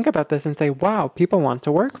going to think about this and say, wow, people want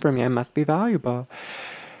to work for me. I must be valuable.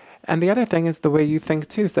 And the other thing is the way you think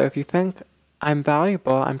too. So if you think, I'm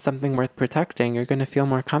valuable, I'm something worth protecting, you're going to feel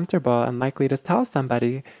more comfortable and likely to tell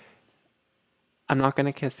somebody, I'm not going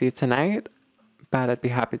to kiss you tonight, but I'd be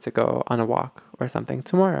happy to go on a walk or something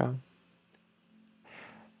tomorrow.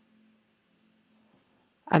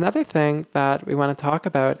 Another thing that we want to talk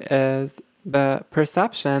about is the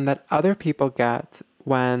perception that other people get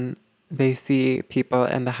when they see people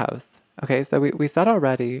in the house. Okay, so we said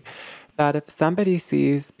already that if somebody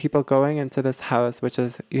sees people going into this house, which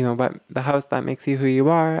is, what the house that makes you who you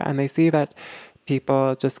are, and they see that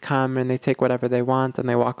people just come and they take whatever they want and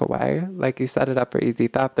they walk away, like you set it up for easy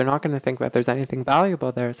theft, they're not going to think that there's anything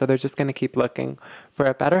valuable there. So they're just going to keep looking for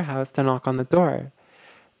a better house to knock on the door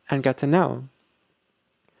and get to know.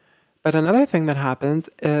 But another thing that happens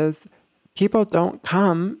is people don't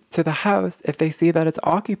come to the house if they see that it's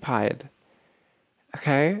occupied.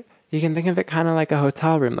 Okay? You can think of it kind of like a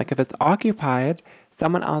hotel room. Like if it's occupied,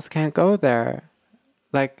 someone else can't go there.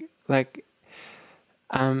 Once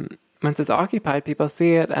it's occupied, people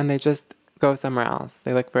see it and they just go somewhere else.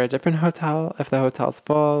 They look for a different hotel if the hotel's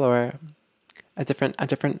full, or a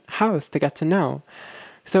different house to get to know.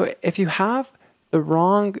 So if you have the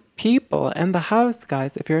wrong people in the house,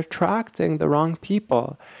 guys, if you're attracting the wrong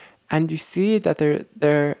people and you see that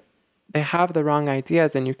they have the wrong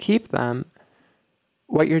ideas and you keep them,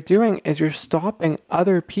 what you're doing is you're stopping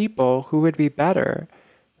other people who would be better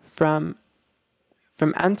from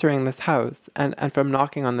entering this house and from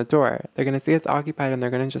knocking on the door. They're going to see it's occupied and they're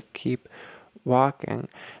going to just keep walking.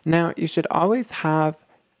 Now, you should always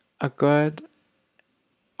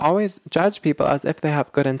always judge people as if they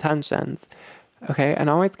have good intentions, okay? And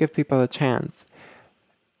always give people a chance.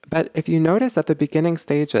 But if you notice at the beginning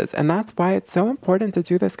stages, and that's why it's so important to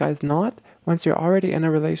do this, guys, not once you're already in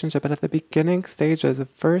a relationship, but at the beginning stages of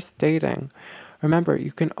first dating. Remember,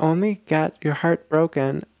 you can only get your heart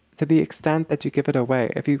broken to the extent that you give it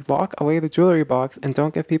away. If you lock away the jewelry box and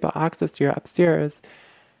don't give people access to your upstairs,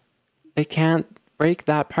 they can't break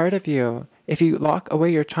that part of you. If you lock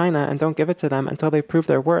away your china and don't give it to them until they prove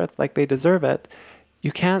their worth, like they deserve it,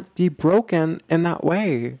 you can't be broken in that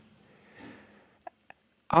way.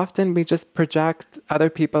 often we just project other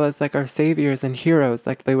people as like our saviors and heroes,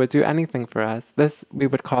 like they would do anything for us. This we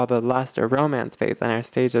would call the lust or romance phase in our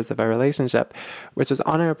stages of our relationship, which is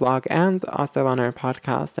on our blog and also on our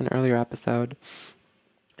podcast, an earlier episode.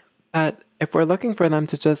 But if we're looking for them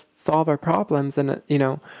to just solve our problems and,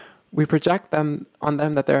 we project them on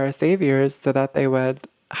them that they're our saviors so that they would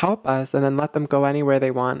help us and then let them go anywhere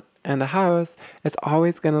they want in the house, it's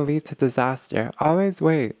always going to lead to disaster. Always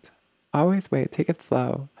wait. Always wait. Take it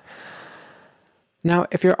slow. Now,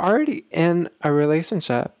 if you're already in a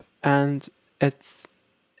relationship and it's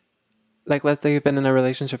like, let's say you've been in a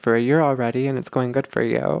relationship for a year already and it's going good for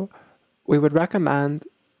you, we would recommend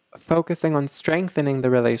focusing on strengthening the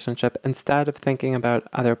relationship instead of thinking about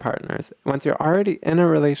other partners. Once you're already in a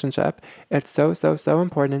relationship, it's so, so, so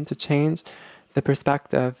important to change the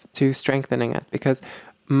perspective to strengthening it, because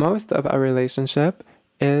most of a relationship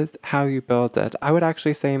is how you build it. I would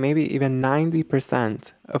actually say maybe even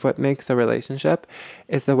 90% of what makes a relationship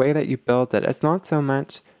is the way that you build it. It's not so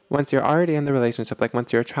much once you're already in the relationship, like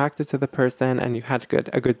once you're attracted to the person and you had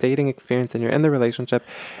a good dating experience and you're in the relationship,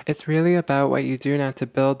 it's really about what you do now to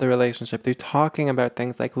build the relationship through talking about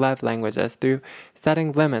things like love languages, through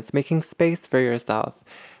setting limits, making space for yourself,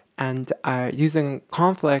 and using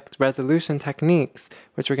conflict resolution techniques,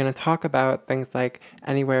 which we're going to talk about, things like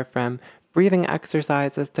anywhere from breathing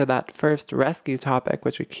exercises to that first rescue topic,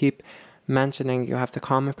 which we keep mentioning. You have to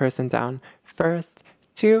calm a person down first,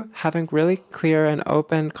 to having really clear and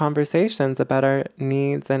open conversations about our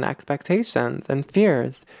needs and expectations and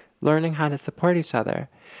fears, learning how to support each other.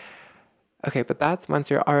 Okay, but that's once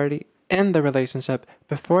you're already in the relationship.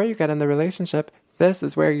 Before you get in the relationship, this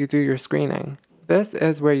is where you do your screening. This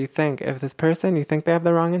is where you think, if this person, you think they have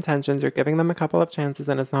the wrong intentions, you're giving them a couple of chances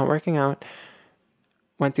and it's not working out,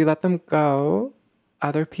 once you let them go,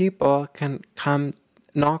 other people can come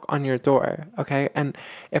knock on your door, okay? And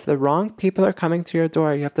if the wrong people are coming to your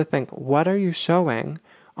door, you have to think, what are you showing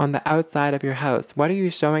on the outside of your house? What are you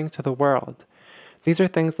showing to the world? These are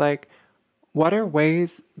things like, what are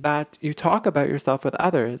ways that you talk about yourself with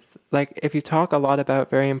others? Like, if you talk a lot about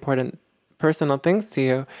very important personal things to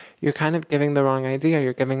you, you're kind of giving the wrong idea.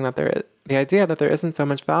 You're giving the idea that there isn't so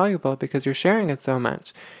much valuable because you're sharing it so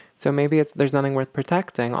much. So maybe there's nothing worth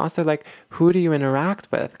protecting. Also, like, who do you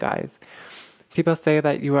interact with, guys? People say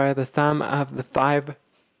that you are the sum of the 5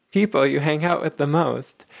 people you hang out with the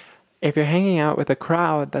most. If you're hanging out with a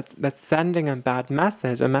crowd that's sending a bad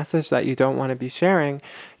message, a message that you don't want to be sharing,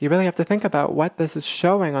 you really have to think about what this is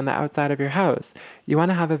showing on the outside of your house. You want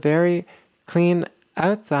to have a very clean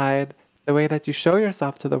outside, the way that you show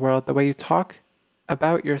yourself to the world, the way you talk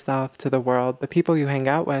about yourself to the world, the people you hang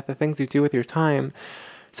out with, the things you do with your time,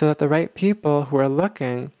 so that the right people who are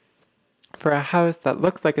looking for a house that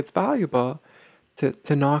looks like it's valuable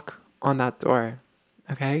to knock on that door,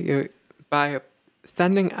 okay? By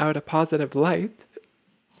sending out a positive light,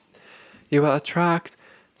 you will attract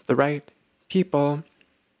the right people,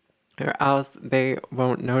 or else they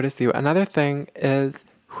won't notice you. Another thing is,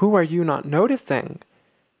 who are you not noticing?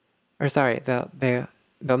 Or sorry, they'll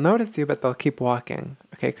notice you, but they'll keep walking,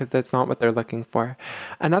 okay? Because that's not what they're looking for.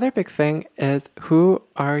 Another big thing is, who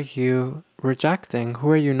are you rejecting?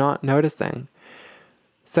 Who are you not noticing?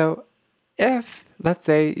 So if, let's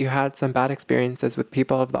say, you had some bad experiences with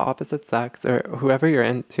people of the opposite sex or whoever you're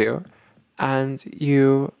into, and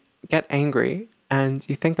you get angry and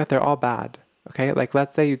you think that they're all bad, okay? Like,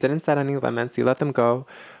 let's say you didn't set any limits, you let them go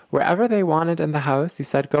wherever they wanted in the house, you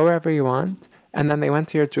said go wherever you want, and then they went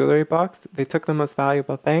to your jewelry box, they took the most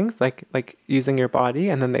valuable things, like using your body,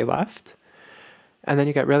 and then they left. And then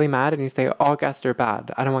you get really mad and you say, all guests are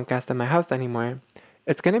bad. I don't want guests in my house anymore.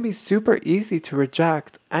 It's going to be super easy to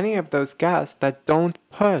reject any of those guests that don't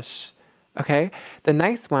push, okay? The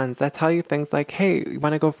nice ones that tell you things like, hey, you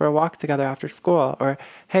want to go for a walk together after school? Or,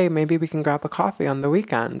 hey, maybe we can grab a coffee on the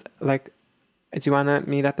weekend. Like, do you want to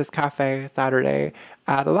meet at this cafe Saturday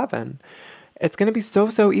at 11? It's going to be so,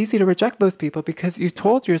 so easy to reject those people because you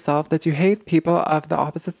told yourself that you hate people of the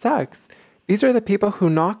opposite sex. These are the people who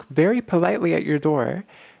knock very politely at your door,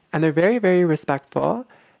 and they're very, very respectful,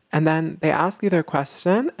 and then they ask you their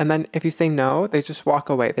question, and then if you say no, they just walk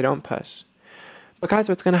away. They don't push. But guys,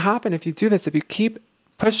 what's going to happen if you do this, if you keep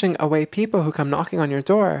pushing away people who come knocking on your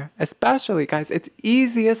door, especially, guys, it's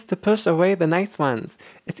easiest to push away the nice ones.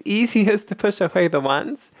 It's easiest to push away the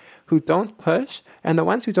ones who don't push, and the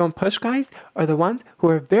ones who don't push, guys, are the ones who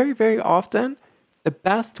are very, very often the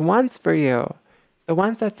best ones for you. The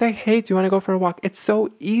ones that say, hey, do you want to go for a walk? It's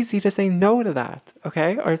so easy to say no to that,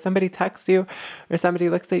 okay? Or somebody texts you, or somebody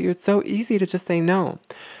looks at you, it's so easy to just say no.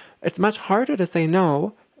 It's much harder to say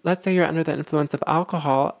no let's say you're under the influence of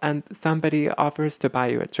alcohol and somebody offers to buy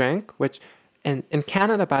you a drink, which in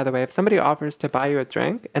Canada, by the way, if somebody offers to buy you a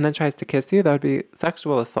drink and then tries to kiss you, that would be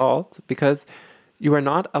sexual assault because you are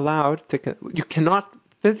not allowed to, you cannot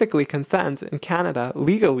physically consent in Canada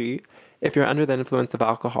legally if you're under the influence of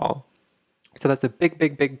alcohol. So that's a big,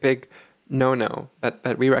 big, big, big no-no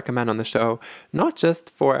that we recommend on the show, not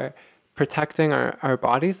just for protecting our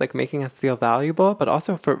bodies, like making us feel valuable, but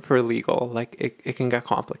also for legal. Like it can get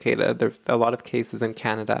complicated. There's a lot of cases in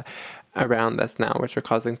Canada around this now, which are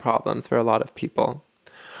causing problems for a lot of people.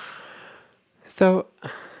 So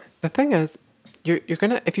the thing is, you're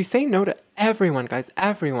gonna, if you say no to everyone, guys,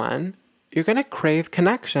 everyone, you're gonna crave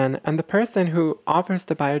connection, and the person who offers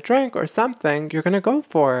to buy a drink or something, you're gonna go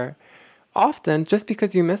for. Often, just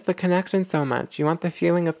because you miss the connection so much, you want the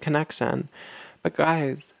feeling of connection. But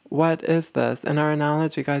guys, what is this? In our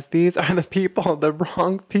analogy, guys, these are the people, the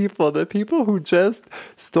wrong people, the people who just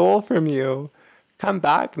stole from you. Come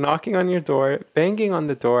back, knocking on your door, banging on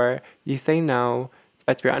the door. You say no,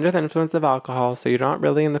 but you're under the influence of alcohol, so you're not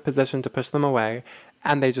really in the position to push them away.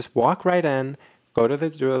 And they just walk right in, go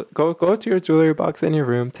to your jewelry box in your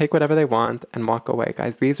room, take whatever they want, and walk away.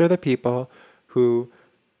 Guys, these are the people who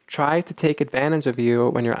try to take advantage of you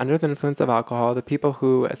when you're under the influence of alcohol. The people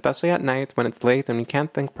who, especially at night when it's late and you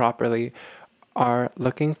can't think properly, are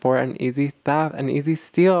looking for an easy theft, an easy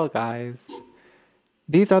steal, guys.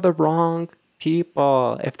 These are the wrong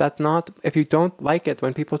people. If you don't like it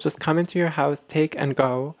when people just come into your house, take and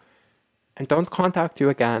go, and don't contact you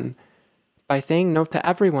again, by saying no to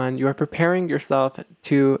everyone, you are preparing yourself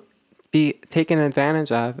to be taken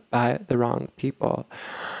advantage of by the wrong people.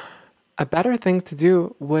 A better thing to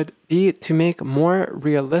do would be to make more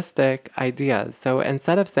realistic ideas. So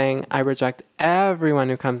instead of saying, I reject everyone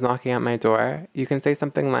who comes knocking at my door, you can say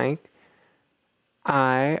something like,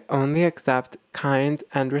 I only accept kind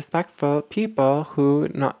and respectful people who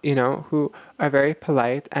are very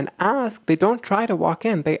polite and ask. They don't try to walk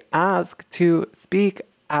in. They ask to speak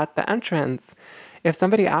at the entrance. If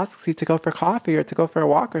somebody asks you to go for coffee or to go for a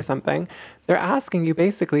walk or something, they're asking you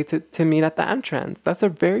basically to meet at the entrance. That's a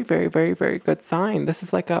very, very, very, very good sign. This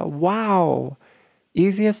is like a wow.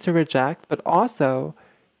 Easiest to reject, but also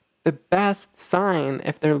the best sign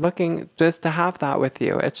if they're looking just to have that with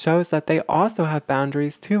you. It shows that they also have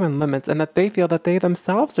boundaries too and limits, and that they feel that they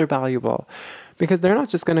themselves are valuable, because they're not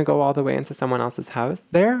just going to go all the way into someone else's house.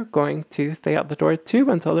 They're going to stay at the door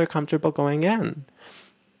too until they're comfortable going in.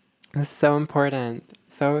 It's so important.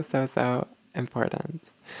 So, so, so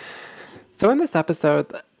important. So in this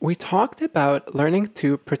episode, we talked about learning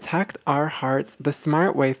to protect our hearts the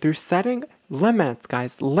smart way through setting limits,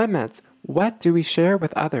 guys, limits. What do we share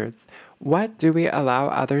with others? What do we allow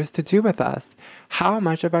others to do with us? How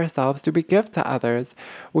much of ourselves do we give to others?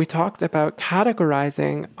 We talked about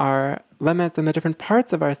categorizing our limits in the different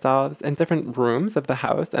parts of ourselves in different rooms of the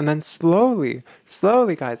house, and then slowly,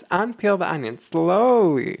 guys, unpeel the onion,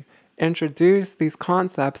 slowly introduce these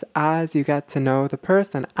concepts as you get to know the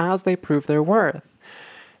person, as they prove their worth.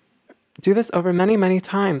 Do this over many, many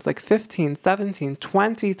times, like 15, 17,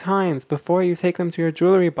 20 times before you take them to your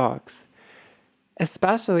jewelry box.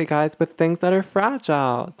 Especially, guys, with things that are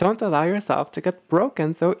fragile. Don't allow yourself to get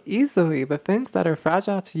broken so easily. The things that are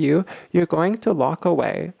fragile to you, you're going to lock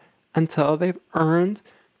away until they've earned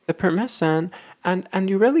the permission, and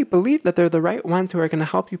you really believe that they're the right ones who are going to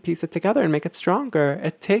help you piece it together and make it stronger.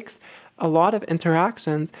 It takes a lot of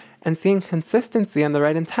interactions and seeing consistency and the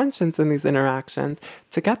right intentions in these interactions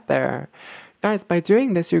to get there. Guys, by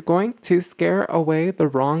doing this, you're going to scare away the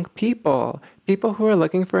wrong people. People who are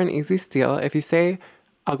looking for an easy steal. If you say,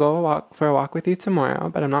 I'll go for a walk with you tomorrow,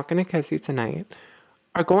 but I'm not going to kiss you tonight,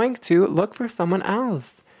 are going to look for someone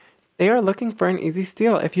else. They are looking for an easy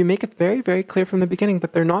steal. If you make it very, very clear from the beginning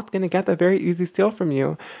that they're not going to get the very easy steal from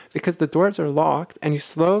you because the doors are locked, and you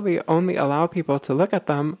slowly only allow people to look at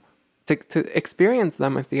them, to experience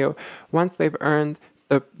them with you once they've earned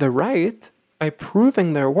the right by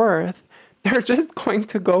proving their worth, they're just going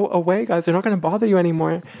to go away, guys. They're not going to bother you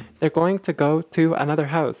anymore. They're going to go to another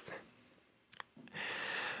house.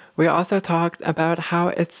 We also talked about how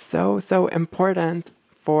it's so, so important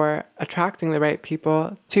for attracting the right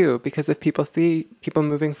people too, because if people see people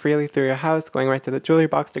moving freely through your house, going right to the jewelry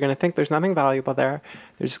box, they're going to think there's nothing valuable there.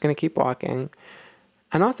 They're just going to keep walking.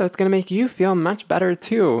 And also, it's going to make you feel much better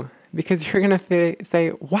too, because you're going to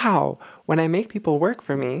say, wow, when I make people work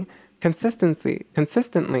for me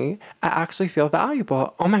consistently, I actually feel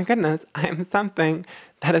valuable. Oh my goodness, I am something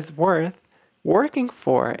that is worth working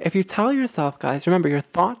for. If you tell yourself, guys, remember, your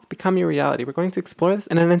thoughts become your reality. We're going to explore this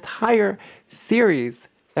in an entire series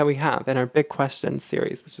that we have in our Big Questions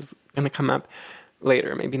series, which is going to come up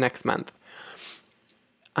later, maybe next month.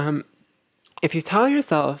 If you tell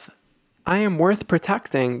yourself, I am worth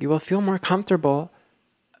protecting, you will feel more comfortable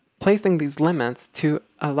placing these limits to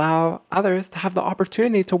allow others to have the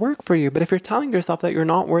opportunity to work for you. But if you're telling yourself that you're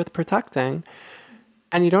not worth protecting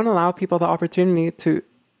and you don't allow people the opportunity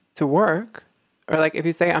to work, or like if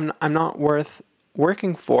you say, I'm not worth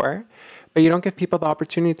working for, but you don't give people the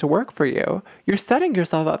opportunity to work for you, you're setting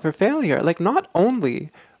yourself up for failure. Like, not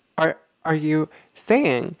only are you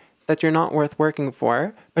saying that you're not worth working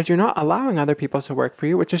for, but you're not allowing other people to work for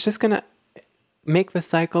you, which is just going to make the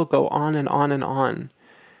cycle go on and on and on.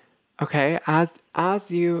 Okay? As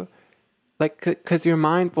you, like, because your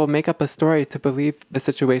mind will make up a story to believe the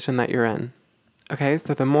situation that you're in. Okay?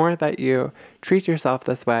 So the more that you treat yourself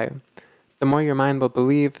this way, the more your mind will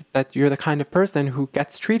believe that you're the kind of person who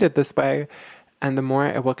gets treated this way, and the more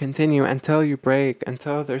it will continue until you break,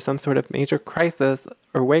 until there's some sort of major crisis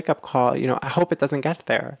or wake-up call. I hope it doesn't get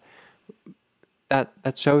there.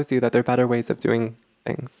 That shows you that there are better ways of doing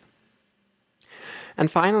things. And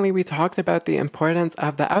finally, we talked about the importance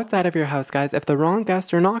of the outside of your house, guys. If the wrong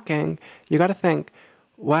guests are knocking, you got to think,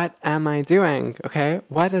 what am I doing? Okay?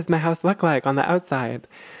 What does my house look like on the outside?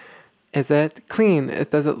 Is it clean?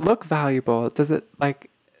 Does it look valuable?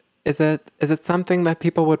 Is it something that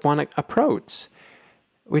people would want to approach?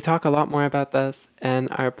 We talk a lot more about this in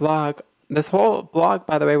our blog. This whole blog,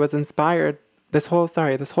 by the way, was inspired. This whole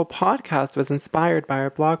podcast was inspired by our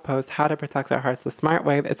blog post, How to Protect Our Hearts the Smart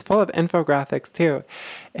Way. It's full of infographics too,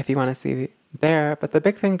 if you want to see there. But the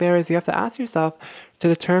big thing there is you have to ask yourself to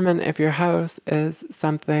determine if your house is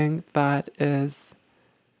something that is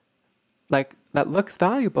like, that looks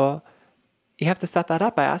valuable. You have to set that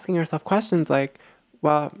up by asking yourself questions like,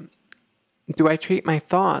 well, do I treat my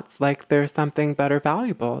thoughts like there's something better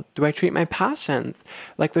valuable? Do I treat my passions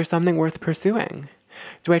like there's something worth pursuing?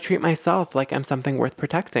 Do I treat myself like I'm something worth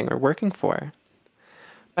protecting or working for?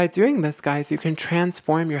 By doing this, guys, you can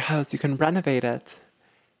transform your house. You can renovate it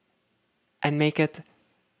and make it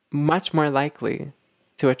much more likely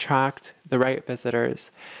to attract the right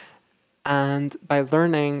visitors. And by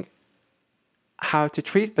learning how to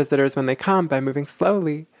treat visitors when they come by moving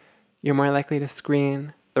slowly, you're more likely to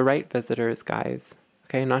screen the right visitors, guys.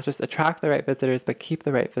 Okay, not just attract the right visitors, but keep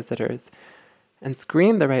the right visitors and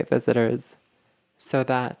screen the right visitors so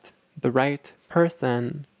that the right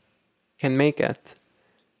person can make it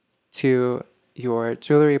to your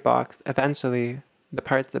jewelry box. Eventually, the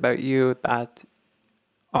parts about you that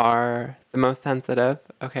are the most sensitive,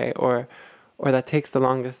 okay, or that takes the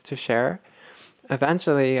longest to share.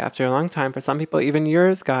 Eventually, after a long time, for some people, even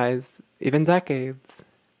years, guys, even decades,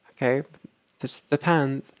 okay, it just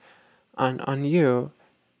depends on you.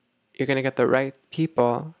 You're going to get the right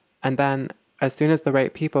people. And then as soon as the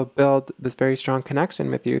right people build this very strong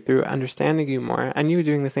connection with you through understanding you more, and you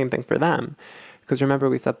doing the same thing for them. Because remember,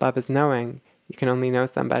 we said love is knowing. You can only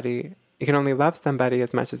love somebody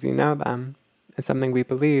as much as you know them. It's something we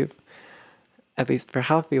believe, at least for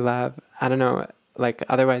healthy love. I don't know, like,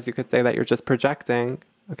 otherwise you could say that you're just projecting,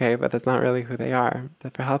 okay, but that's not really who they are.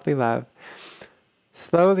 But for healthy love,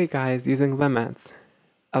 slowly, guys, using limits,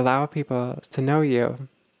 allow people to know you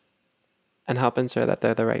and help ensure that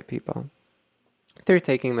they're the right people through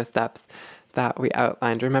taking the steps that we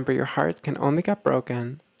outlined. Remember, your heart can only get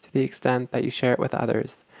broken to the extent that you share it with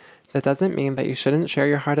others. That doesn't mean that you shouldn't share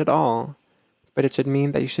your heart at all, but it should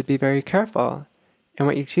mean that you should be very careful in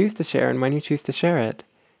what you choose to share and when you choose to share it,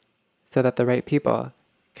 so that the right people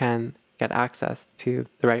can get access to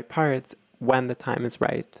the right parts when the time is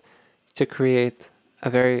right, to create a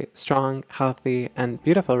very strong, healthy, and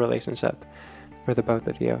beautiful relationship for the both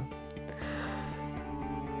of you.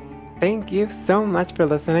 Thank you so much for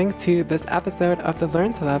listening to this episode of the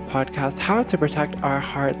Learn to Love podcast, How to Protect Our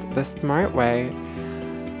Hearts the Smart Way.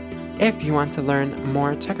 If you want to learn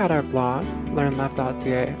more, check out our blog,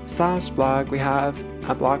 learnlove.ca/blog. We have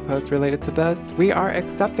a blog post related to this. We are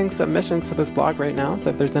accepting submissions to this blog right now, so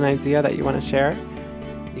if there's an idea that you want to share,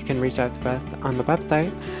 you can reach out to us on the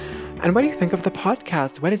website. And what do you think of the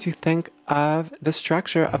podcast? What did you think of the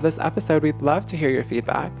structure of this episode? We'd love to hear your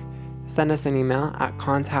feedback. Send us an email at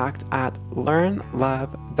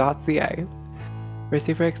contact@learnlove.ca. We're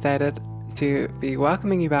super excited to be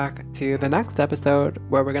welcoming you back to the next episode,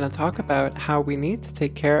 where we're going to talk about how we need to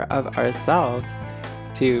take care of ourselves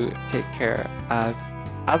to take care of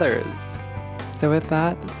others. So with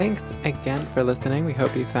that, thanks again for listening. We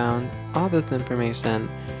hope you found all this information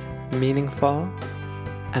meaningful,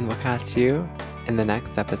 and we'll catch you in the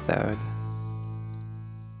next episode.